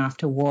have gone off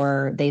to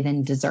war, they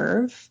then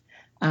deserve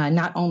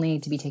not only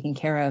to be taken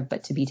care of,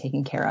 but to be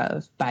taken care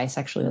of by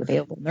sexually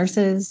available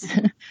nurses.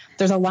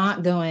 There's a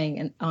lot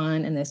going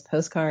on in this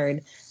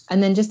postcard.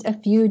 And then just a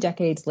few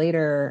decades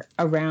later,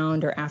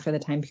 around or after the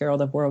time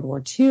period of World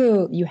War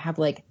II, you have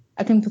like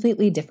a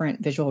completely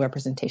different visual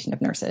representation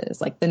of nurses.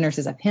 Like the nurse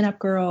is a pinup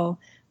girl.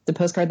 The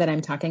postcard that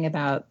I'm talking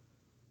about,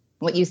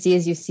 what you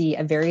see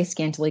a very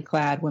scantily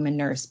clad woman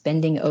nurse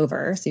bending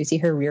over. So you see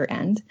her rear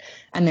end.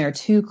 And there are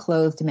two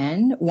clothed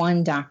men,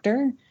 one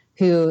doctor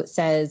who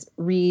says,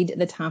 read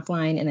the top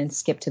line and then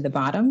skip to the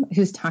bottom,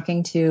 who's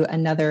talking to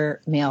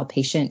another male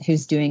patient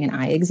who's doing an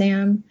eye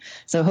exam.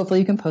 So hopefully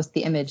you can post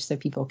the image so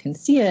people can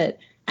see it.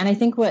 And I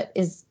think what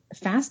is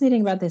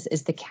fascinating about this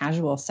is the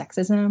casual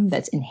sexism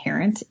that's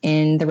inherent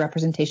in the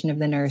representation of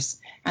the nurse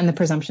and the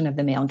presumption of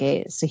the male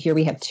gaze. So here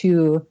we have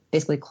two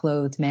basically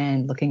clothed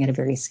men looking at a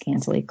very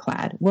scantily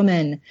clad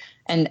woman.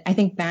 And I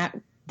think that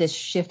this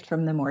shift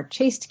from the more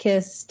chaste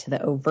kiss to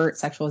the overt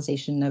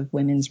sexualization of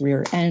women's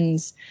rear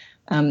ends,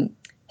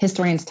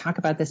 historians talk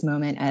about this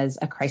moment as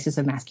a crisis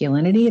of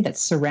masculinity that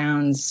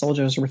surrounds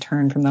soldiers'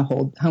 return from the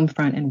home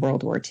front in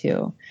World War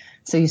II.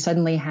 So you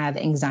suddenly have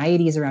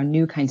anxieties around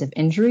new kinds of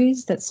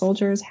injuries that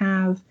soldiers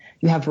have.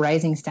 You have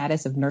rising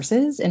status of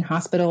nurses in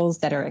hospitals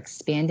that are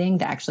expanding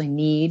to actually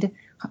need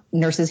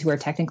nurses who are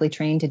technically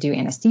trained to do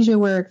anesthesia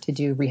work, to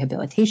do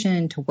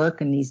rehabilitation, to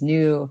work in these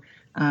new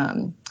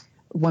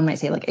one might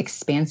say like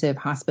expansive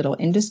hospital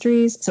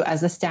industries. So as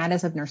the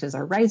status of nurses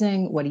are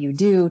rising, what do you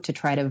do to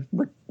try to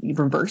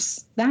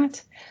reverse that?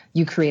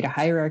 You create a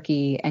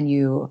hierarchy and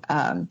you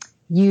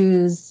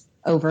use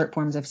overt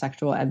forms of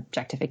sexual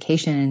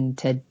objectification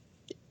to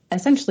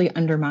essentially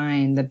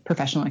undermine the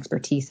professional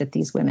expertise that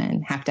these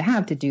women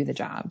have to do the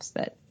jobs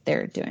that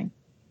they're doing.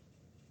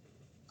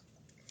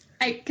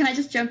 Can I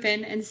just jump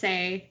in and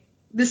say,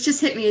 this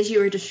just hit me as you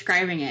were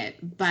describing it,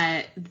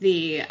 but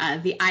the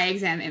eye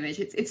exam image,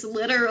 it's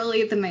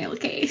literally the male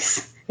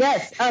case.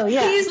 Yes. Oh,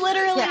 yeah. He's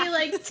literally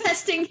like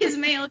testing his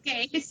male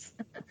case.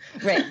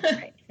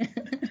 Right.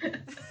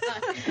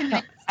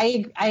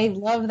 I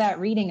love that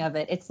reading of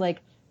it. It's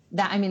like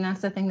that. I mean, that's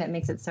the thing that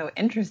makes it so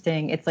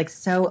interesting. It's like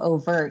so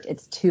overt.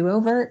 It's too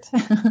overt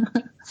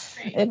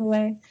in a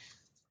way.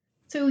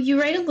 So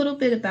you write a little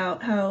bit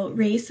about how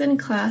race and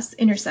class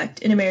intersect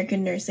in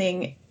American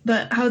nursing,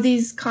 but how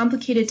these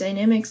complicated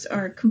dynamics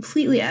are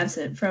completely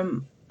absent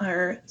from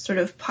our sort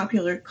of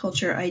popular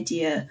culture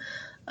idea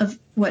of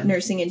what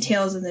nursing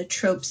entails and the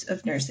tropes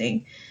of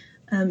nursing.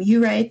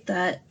 You write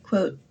that,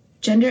 quote,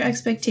 Gender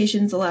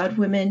expectations allowed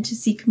women to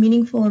seek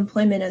meaningful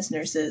employment as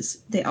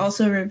nurses. They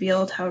also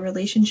revealed how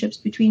relationships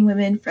between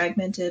women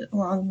fragmented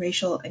along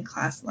racial and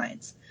class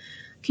lines.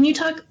 Can you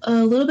talk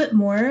a little bit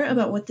more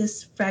about what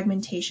this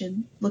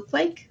fragmentation looked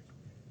like?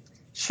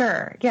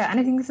 Sure. Yeah. And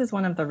I think this is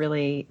one of the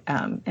really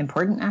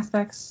important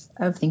aspects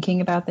of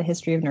thinking about the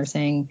history of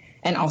nursing,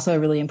 and also a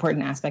really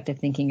important aspect of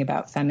thinking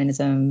about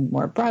feminism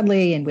more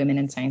broadly and women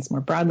in science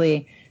more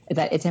broadly, is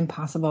that it's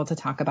impossible to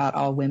talk about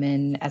all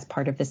women as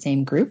part of the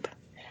same group.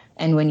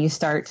 And when you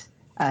start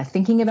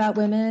thinking about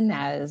women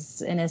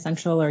as an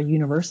essential or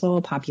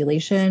universal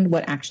population,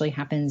 what actually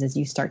happens is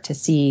you start to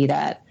see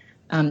that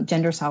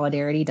gender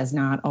solidarity does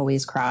not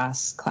always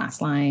cross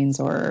class lines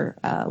or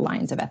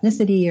lines of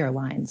ethnicity or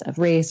lines of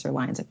race or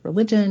lines of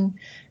religion.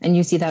 And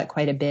you see that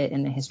quite a bit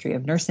in the history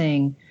of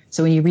nursing.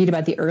 So when you read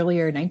about the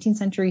earlier 19th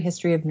century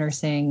history of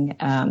nursing,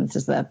 this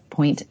is the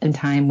point in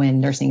time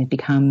when nursing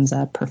becomes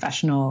a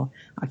professional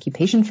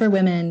occupation for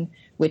women,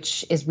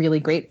 which is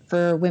really great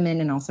for women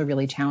and also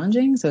really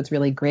challenging. So it's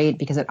really great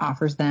because it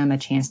offers them a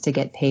chance to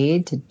get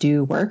paid to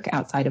do work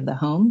outside of the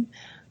home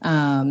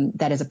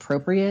that is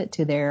appropriate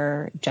to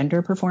their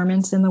gender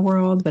performance in the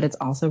world. But it's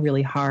also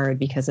really hard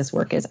because this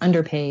work is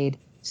underpaid,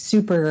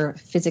 super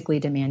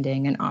physically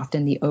demanding, and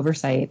often the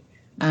oversight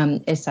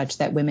is such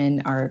that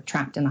women are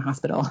trapped in the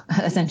hospital,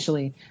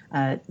 essentially,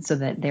 so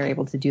that they're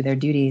able to do their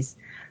duties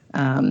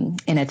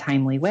in a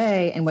timely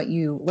way. And what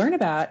you learn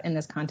about in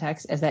this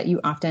context is that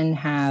you often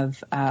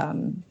have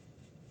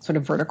sort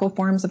of vertical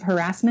forms of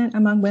harassment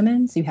among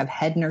women. So you have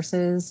head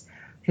nurses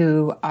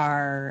who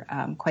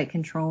are quite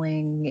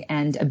controlling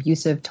and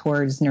abusive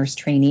towards nurse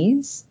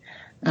trainees.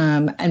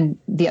 And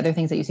the other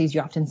things that you see is you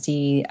often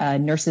see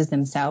nurses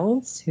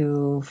themselves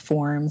who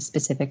form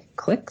specific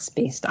cliques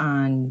based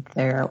on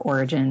their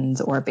origins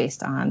or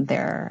based on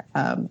their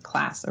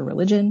class or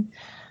religion.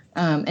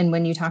 And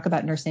when you talk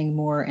about nursing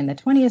more in the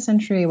 20th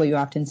century, what you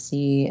often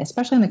see,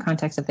 especially in the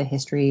context of the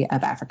history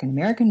of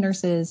African-American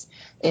nurses,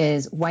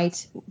 is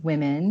white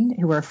women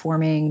who are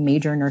forming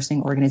major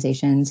nursing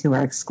organizations who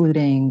are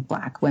excluding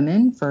Black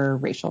women for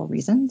racial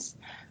reasons.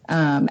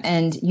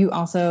 And you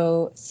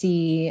also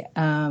see,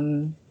 I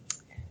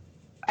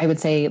would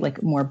say,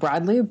 like more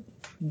broadly,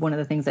 one of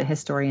the things that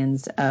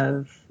historians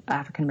of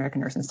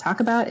African-American nurses talk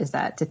about is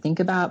that to think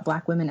about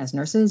Black women as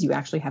nurses, you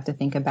actually have to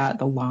think about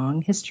the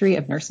long history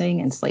of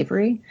nursing and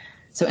slavery.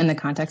 So in the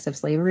context of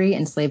slavery,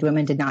 enslaved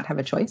women did not have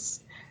a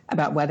choice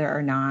about whether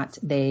or not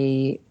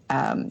they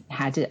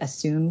had to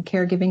assume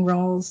caregiving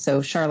roles.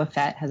 So Charlotte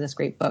Fett has this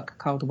great book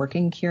called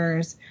Working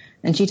Cures,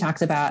 and she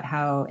talks about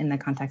how in the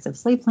context of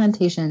slave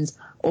plantations,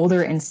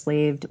 older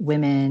enslaved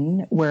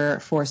women were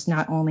forced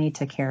not only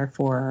to care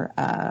for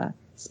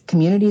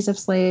communities of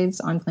slaves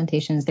on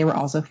plantations, they were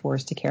also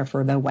forced to care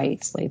for the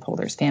white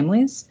slaveholders'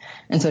 families.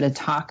 And so to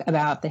talk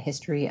about the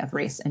history of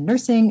race and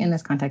nursing in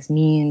this context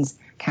means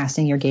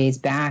casting your gaze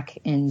back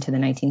into the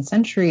 19th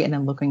century and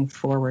then looking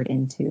forward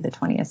into the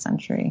 20th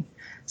century.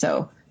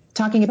 So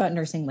talking about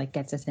nursing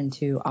gets us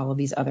into all of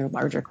these other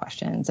larger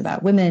questions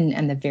about women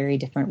and the very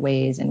different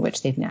ways in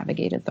which they've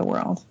navigated the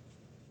world.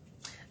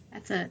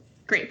 That's a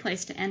great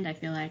place to end, I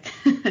feel like.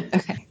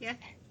 Okay. Yeah.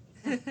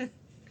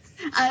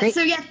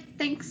 So yeah,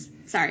 thanks.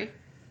 Sorry.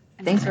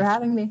 Thanks for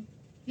having me.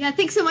 Yeah,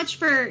 thanks so much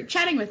for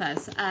chatting with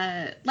us.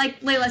 Like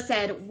Layla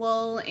said,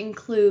 we'll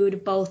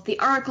include both the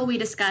article we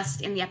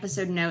discussed in the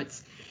episode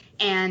notes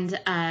and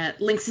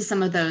links to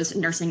some of those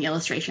nursing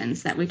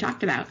illustrations that we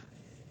talked about.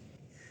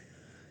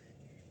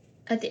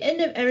 At the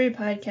end of every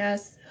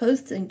podcast,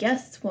 hosts and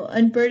guests will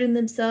unburden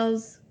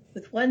themselves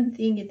with one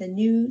thing in the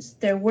news,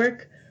 their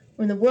work,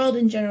 or in the world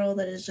in general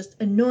that is just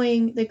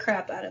annoying the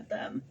crap out of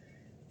them.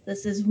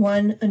 This is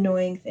one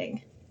annoying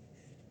thing.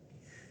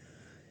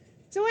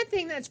 So one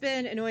thing that's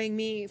been annoying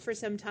me for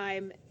some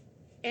time,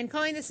 and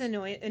calling this an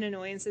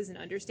annoyance is an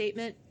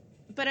understatement,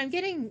 but I'm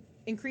getting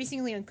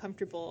increasingly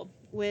uncomfortable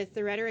with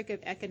the rhetoric of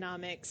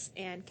economics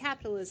and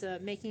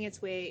capitalism making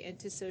its way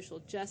into social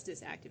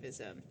justice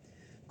activism.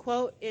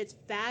 Quote, "It's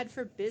bad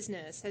for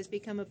business" has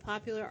become a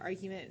popular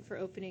argument for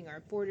opening our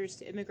borders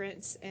to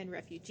immigrants and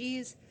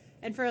refugees,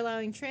 and for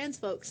allowing trans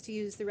folks to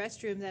use the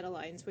restroom that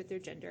aligns with their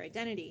gender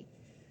identity.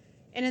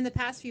 And in the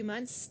past few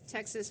months,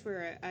 Texas,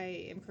 where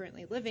I am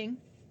currently living,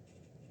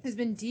 has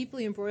been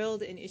deeply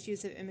embroiled in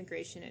issues of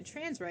immigration and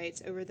trans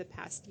rights over the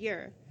past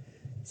year.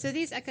 So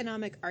these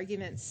economic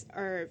arguments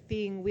are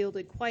being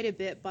wielded quite a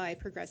bit by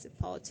progressive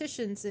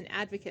politicians and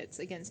advocates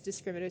against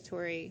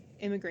discriminatory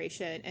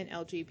immigration and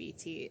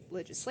LGBT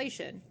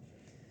legislation.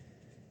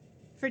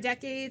 For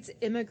decades,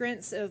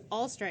 immigrants of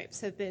all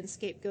stripes have been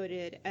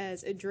scapegoated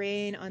as a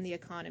drain on the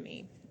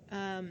economy,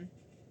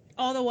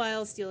 all the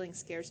while stealing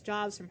scarce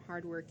jobs from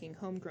hardworking,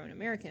 homegrown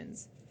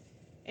Americans.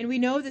 And we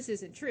know this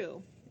isn't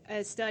true,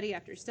 as study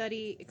after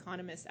study,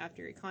 economist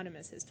after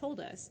economist has told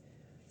us.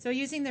 So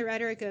using the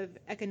rhetoric of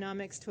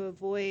economics to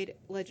avoid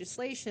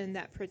legislation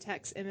that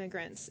protects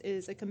immigrants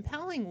is a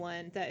compelling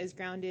one that is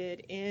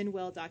grounded in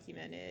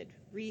well-documented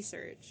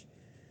research.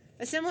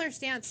 A similar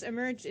stance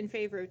emerged in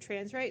favor of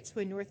trans rights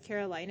when North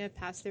Carolina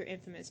passed their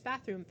infamous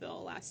bathroom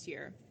bill last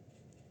year.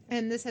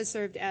 And this has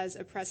served as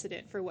a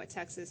precedent for what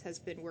Texas has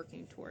been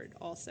working toward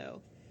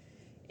also.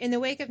 In the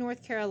wake of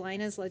North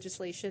Carolina's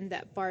legislation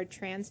that barred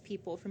trans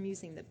people from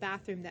using the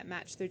bathroom that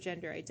matched their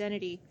gender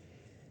identity,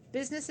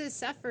 businesses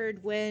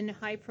suffered when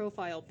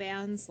high-profile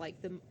bands like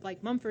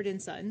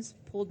Mumford & Sons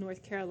pulled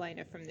North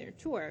Carolina from their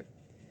tour.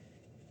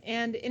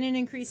 And in an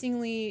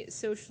increasingly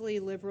socially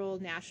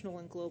liberal national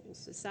and global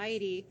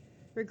society,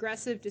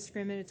 regressive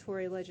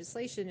discriminatory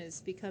legislation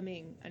is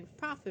becoming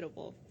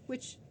unprofitable,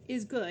 which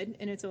is good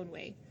in its own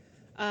way.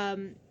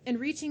 And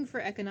reaching for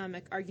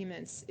economic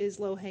arguments is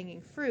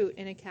low-hanging fruit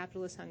in a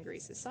capitalist-hungry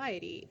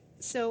society.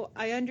 So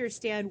I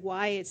understand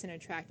why it's an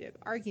attractive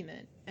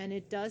argument, and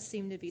it does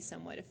seem to be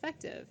somewhat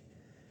effective.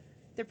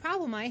 The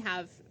problem I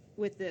have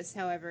with this,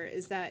 however,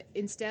 is that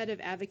instead of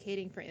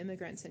advocating for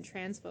immigrants and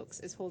trans folks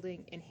as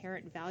holding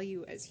inherent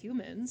value as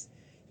humans,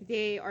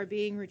 they are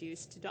being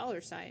reduced to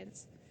dollar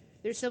signs.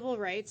 Their civil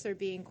rights are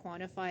being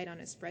quantified on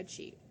a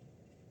spreadsheet.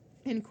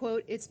 And,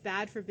 quote, "It's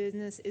bad for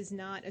business" is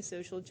not a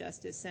social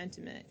justice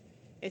sentiment.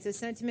 It's a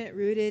sentiment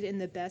rooted in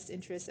the best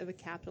interests of a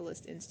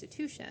capitalist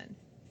institution.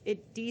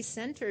 It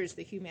decenters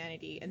the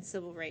humanity and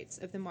civil rights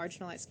of the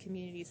marginalized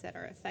communities that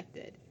are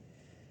affected.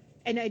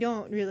 And I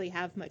don't really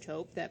have much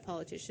hope that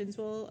politicians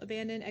will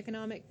abandon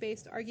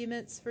economic-based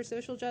arguments for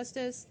social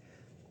justice,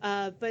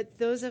 but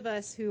those of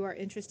us who are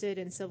interested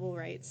in civil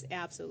rights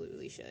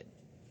absolutely should.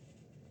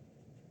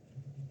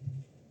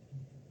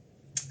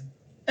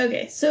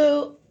 Okay,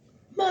 so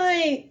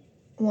my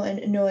one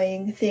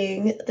annoying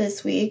thing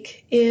this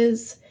week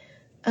is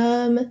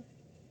a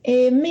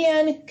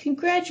man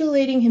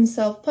congratulating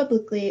himself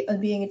publicly on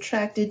being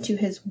attracted to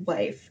his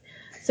wife.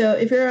 So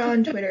if you're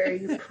on Twitter,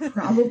 you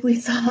probably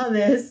saw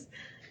this,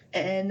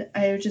 and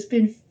I've just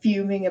been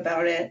fuming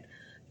about it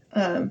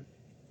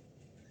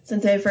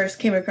since I first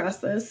came across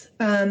this.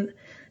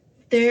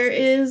 There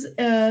is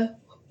a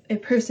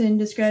person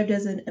described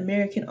as an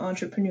American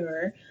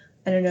entrepreneur.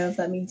 I don't know if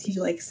that means he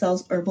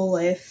sells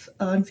Herbalife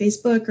on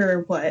Facebook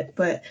or what,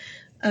 but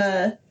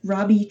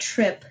Robbie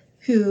Tripp,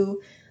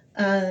 who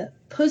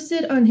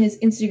posted on his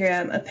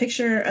Instagram a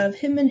picture of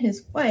him and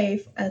his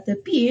wife at the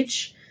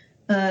beach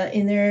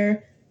in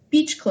their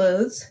beach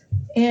clothes,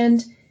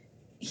 and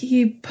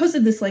he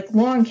posted this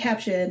long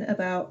caption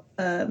about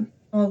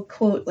I'll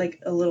quote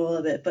a little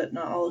of it, but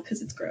not all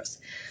because it's gross.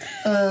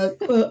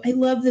 Quote, "I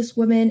love this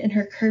woman and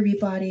her curvy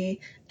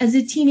body. As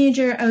a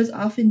teenager, I was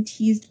often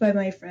teased by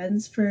my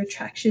friends for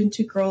attraction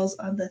to girls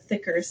on the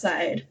thicker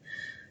side."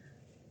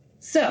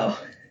 So,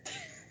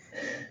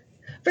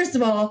 first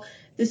of all,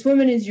 this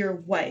woman is your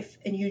wife,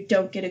 and you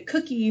don't get a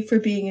cookie for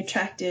being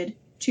attracted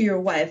to your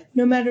wife,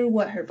 no matter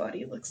what her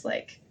body looks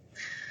like.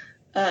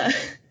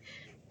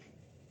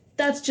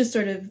 That's just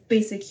sort of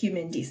basic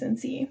human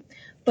decency.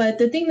 But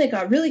the thing that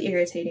got really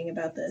irritating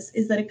about this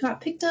is that it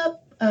got picked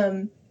up.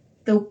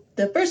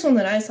 The first one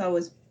that I saw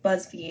was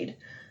BuzzFeed.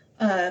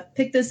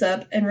 Picked this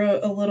up and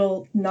wrote a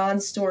little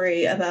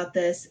non-story about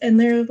this, and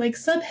their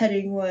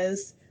subheading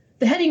was,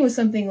 the heading was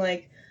something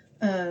like,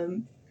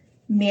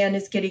 "Man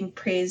is getting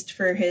praised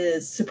for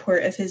his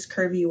support of his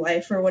curvy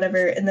wife," or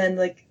whatever, and then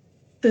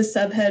the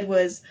subhead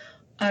was,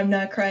 "I'm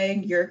not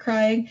crying, you're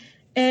crying,"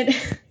 and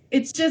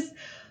it's just,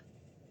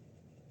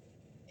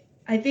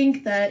 I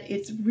think that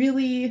it's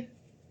really,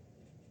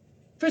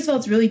 first of all,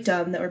 it's really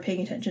dumb that we're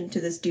paying attention to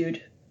this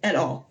dude at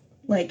all.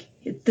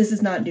 This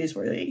is not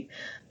newsworthy.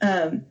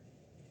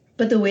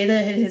 But the way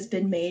that it has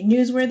been made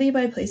newsworthy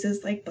by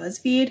places like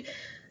BuzzFeed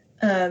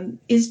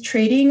is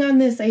trading on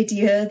this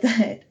idea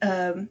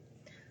that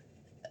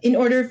in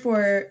order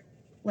for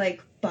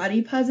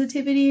body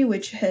positivity,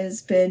 which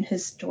has been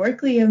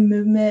historically a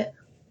movement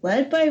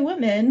led by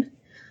women,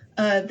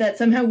 that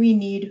somehow we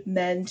need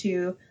men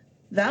to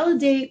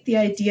validate the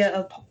idea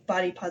of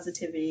body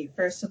positivity,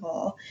 first of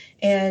all,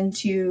 and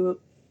to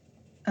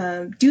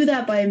do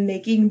that by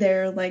making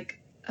their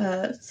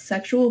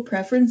sexual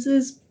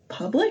preferences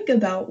public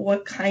about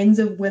what kinds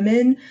of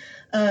women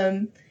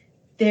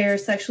they're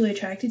sexually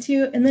attracted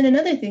to. And then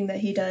another thing that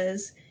he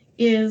does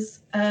is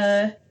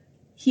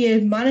he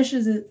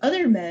admonishes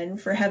other men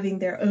for having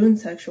their own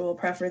sexual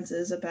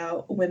preferences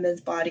about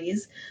women's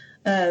bodies.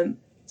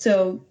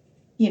 So,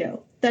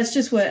 that's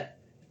just what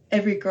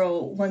every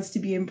girl wants to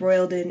be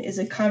embroiled in, is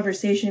a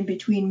conversation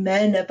between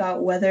men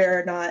about whether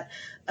or not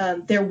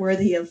they're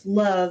worthy of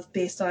love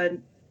based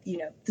on,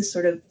 the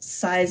sort of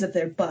size of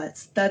their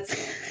butts. That's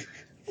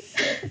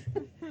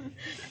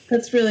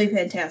really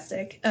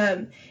fantastic.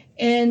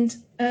 And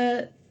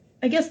I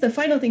guess the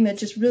final thing that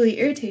just really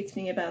irritates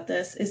me about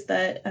this is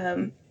that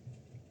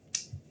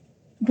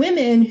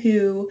women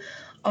who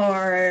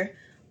are,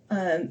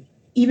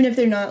 even if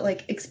they're not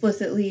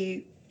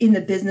explicitly in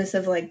the business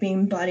of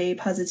being body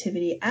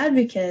positivity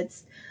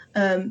advocates,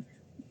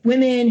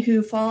 women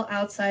who fall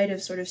outside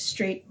of sort of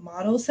straight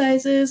model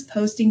sizes,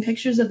 posting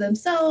pictures of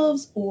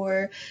themselves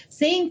or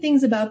saying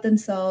things about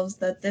themselves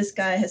that this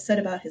guy has said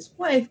about his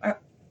wife are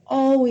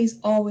always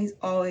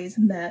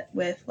met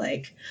with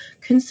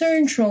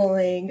concern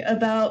trolling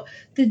about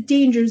the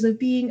dangers of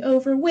being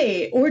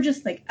overweight, or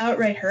just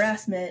outright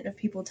harassment of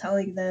people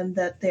telling them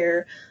that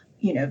they're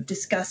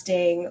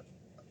disgusting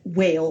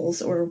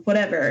whales or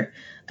whatever.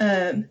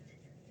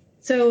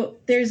 So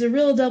there's a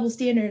real double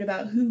standard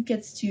about who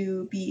gets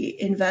to be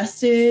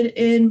invested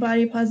in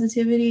body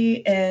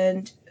positivity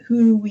and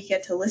who we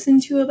get to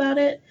listen to about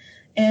it.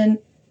 And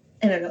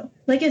I don't know,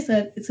 like I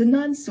said, it's a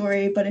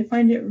non-story, but I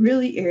find it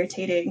really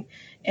irritating.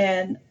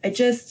 And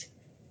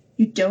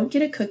you don't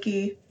get a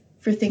cookie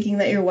for thinking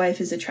that your wife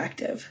is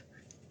attractive.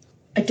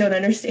 I don't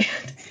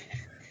understand.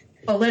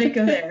 I'll let it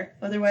go there.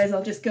 Otherwise,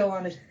 I'll just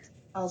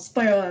I'll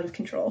spiral out of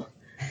control.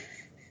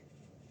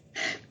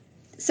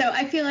 So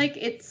I feel like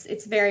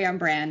it's very on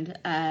brand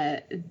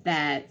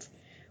that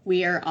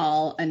we are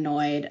all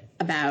annoyed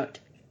about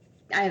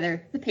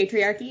either the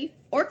patriarchy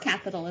or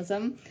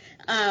capitalism.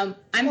 I'm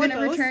going to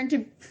return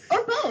to,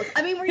 or both.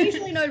 I mean, we're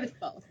usually annoyed with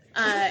both.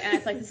 And I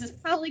feel like this is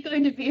probably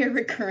going to be a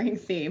recurring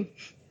theme.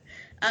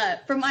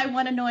 For my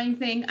one annoying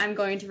thing, I'm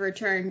going to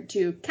return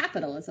to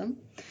capitalism.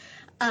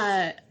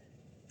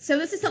 So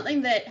this is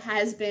something that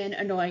has been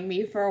annoying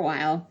me for a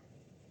while.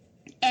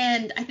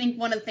 And I think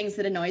one of the things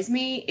that annoys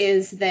me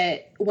is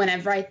that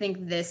whenever I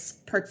think this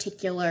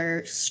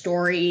particular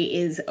story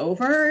is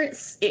over,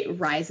 it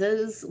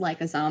rises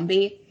like a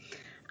zombie.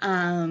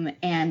 And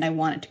I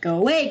want it to go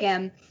away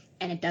again,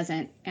 and it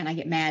doesn't, and I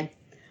get mad.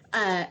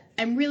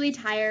 I'm really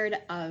tired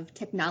of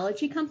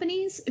technology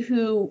companies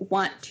who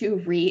want to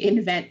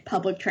reinvent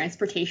public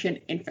transportation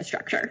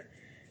infrastructure,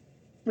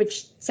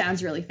 which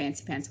sounds really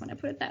fancy pants when I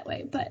put it that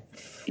way, but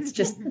it's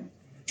just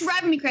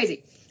driving me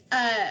crazy.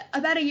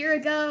 About a year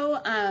ago,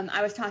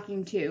 I was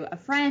talking to a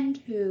friend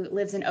who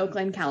lives in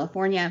Oakland,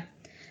 California,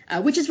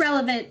 which is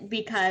relevant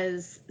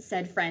because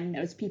said friend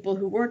knows people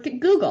who work at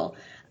Google.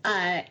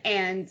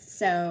 And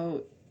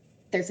so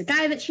there's a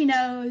guy that she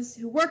knows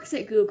who works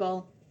at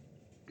Google,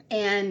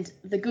 and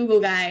the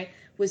Google guy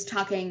was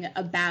talking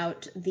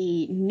about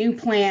the new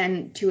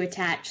plan to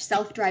attach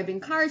self-driving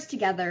cars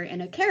together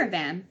in a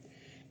caravan.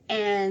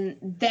 And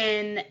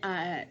then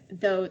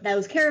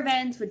those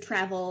caravans would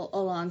travel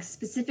along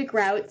specific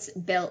routes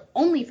built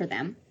only for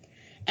them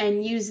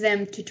and use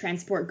them to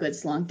transport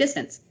goods long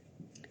distance.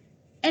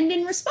 And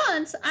in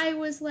response, I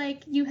was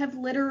like, you have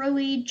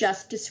literally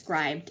just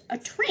described a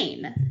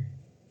train.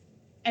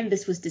 And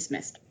this was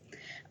dismissed.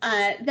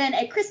 Then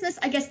at Christmas,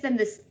 I guess then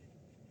this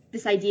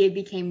idea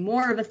became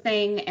more of a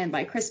thing. And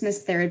by Christmas,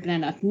 there had been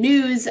enough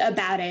news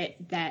about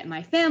it that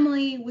my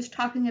family was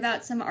talking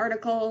about some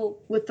article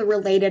with the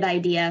related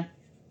idea.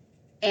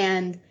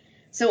 And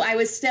so I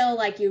was still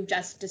like, you've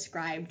just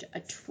described a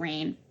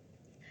train.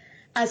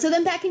 So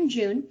then back in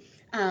June,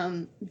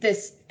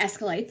 this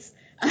escalates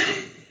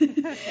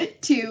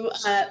to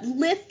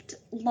Lyft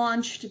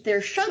launched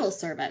their shuttle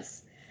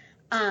service,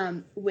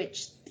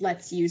 which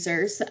lets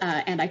users,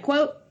 and I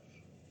quote,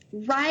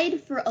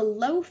 ride for a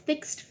low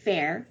fixed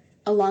fare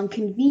along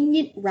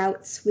convenient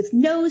routes with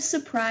no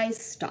surprise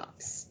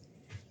stops.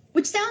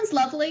 Which sounds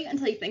lovely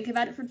until you think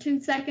about it for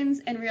 2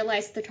 seconds and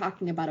realize they're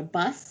talking about a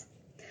bus.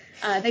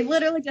 They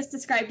literally just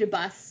described a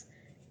bus,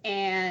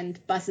 and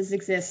buses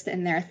exist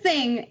and they're a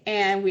thing,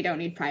 and we don't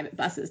need private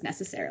buses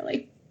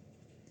necessarily.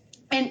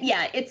 And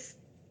yeah, it's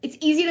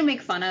easy to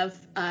make fun of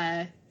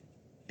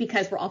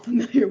because we're all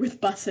familiar with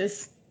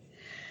buses.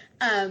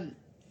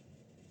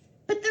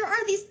 But there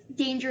are these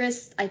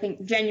dangerous, I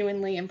think,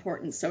 genuinely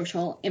important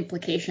social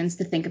implications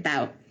to think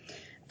about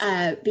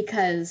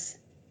because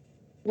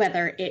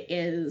whether it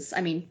is, I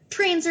mean,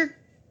 trains are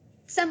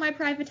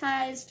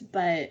semi-privatized,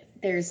 but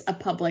there's a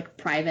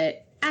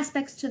public-private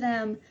aspects to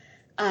them.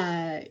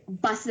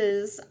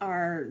 Buses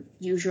are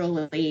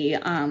usually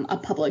a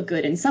public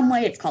good in some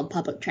way. It's called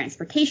public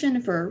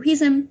transportation for a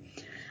reason.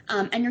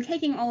 And you're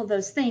taking all of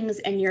those things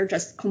and you're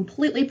just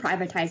completely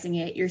privatizing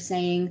it. You're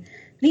saying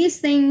these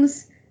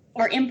things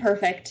are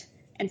imperfect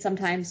and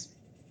sometimes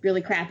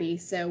really crappy.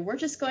 So we're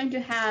just going to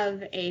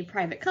have a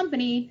private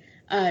company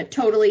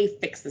totally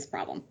fix this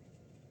problem.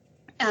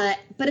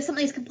 But if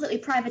something is completely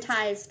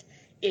privatized,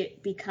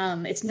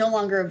 it's no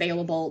longer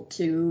available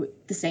to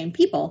the same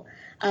people.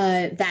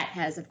 That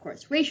has, of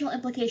course, racial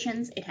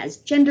implications. It has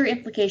gender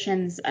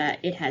implications.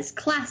 It has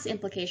class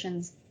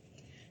implications.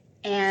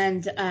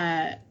 And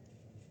I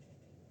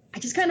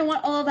just kind of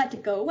want all of that to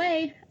go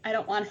away. I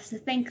don't want us to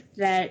think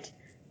that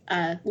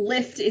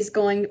Lyft is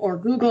going, or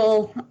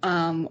Google,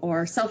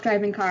 or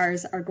self-driving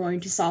cars are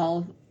going to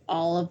solve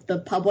all of the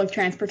public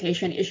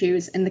transportation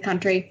issues in the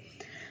country.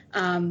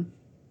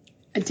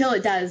 Until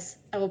it does,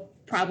 I will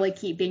probably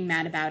keep being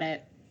mad about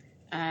it.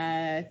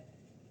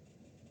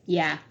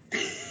 Yeah.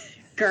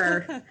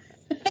 Grr.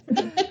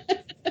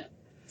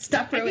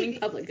 Stop ruining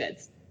public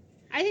goods.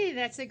 I think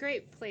that's a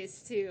great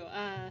place to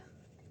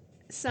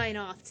sign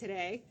off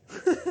today.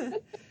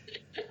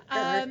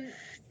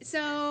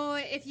 So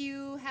if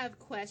you have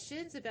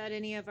questions about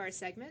any of our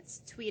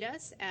segments, tweet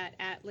us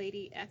at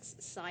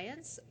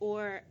LadyXScience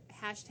or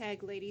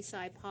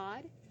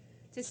 #LadySciPod.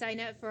 To sign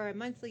up for our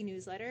monthly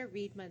newsletter,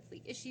 read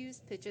monthly issues,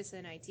 pitch us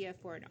an idea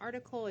for an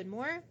article, and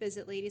more,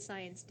 visit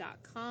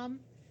ladyscience.com.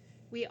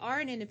 We are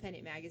an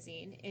independent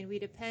magazine, and we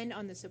depend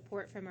on the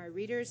support from our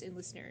readers and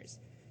listeners.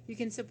 You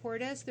can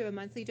support us through a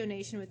monthly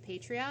donation with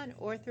Patreon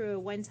or through a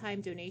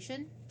one-time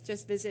donation.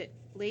 Just visit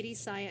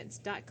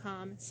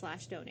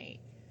ladyscience.com/donate.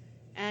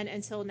 And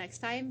until next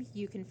time,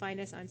 you can find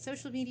us on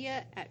social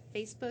media at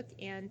Facebook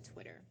and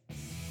Twitter.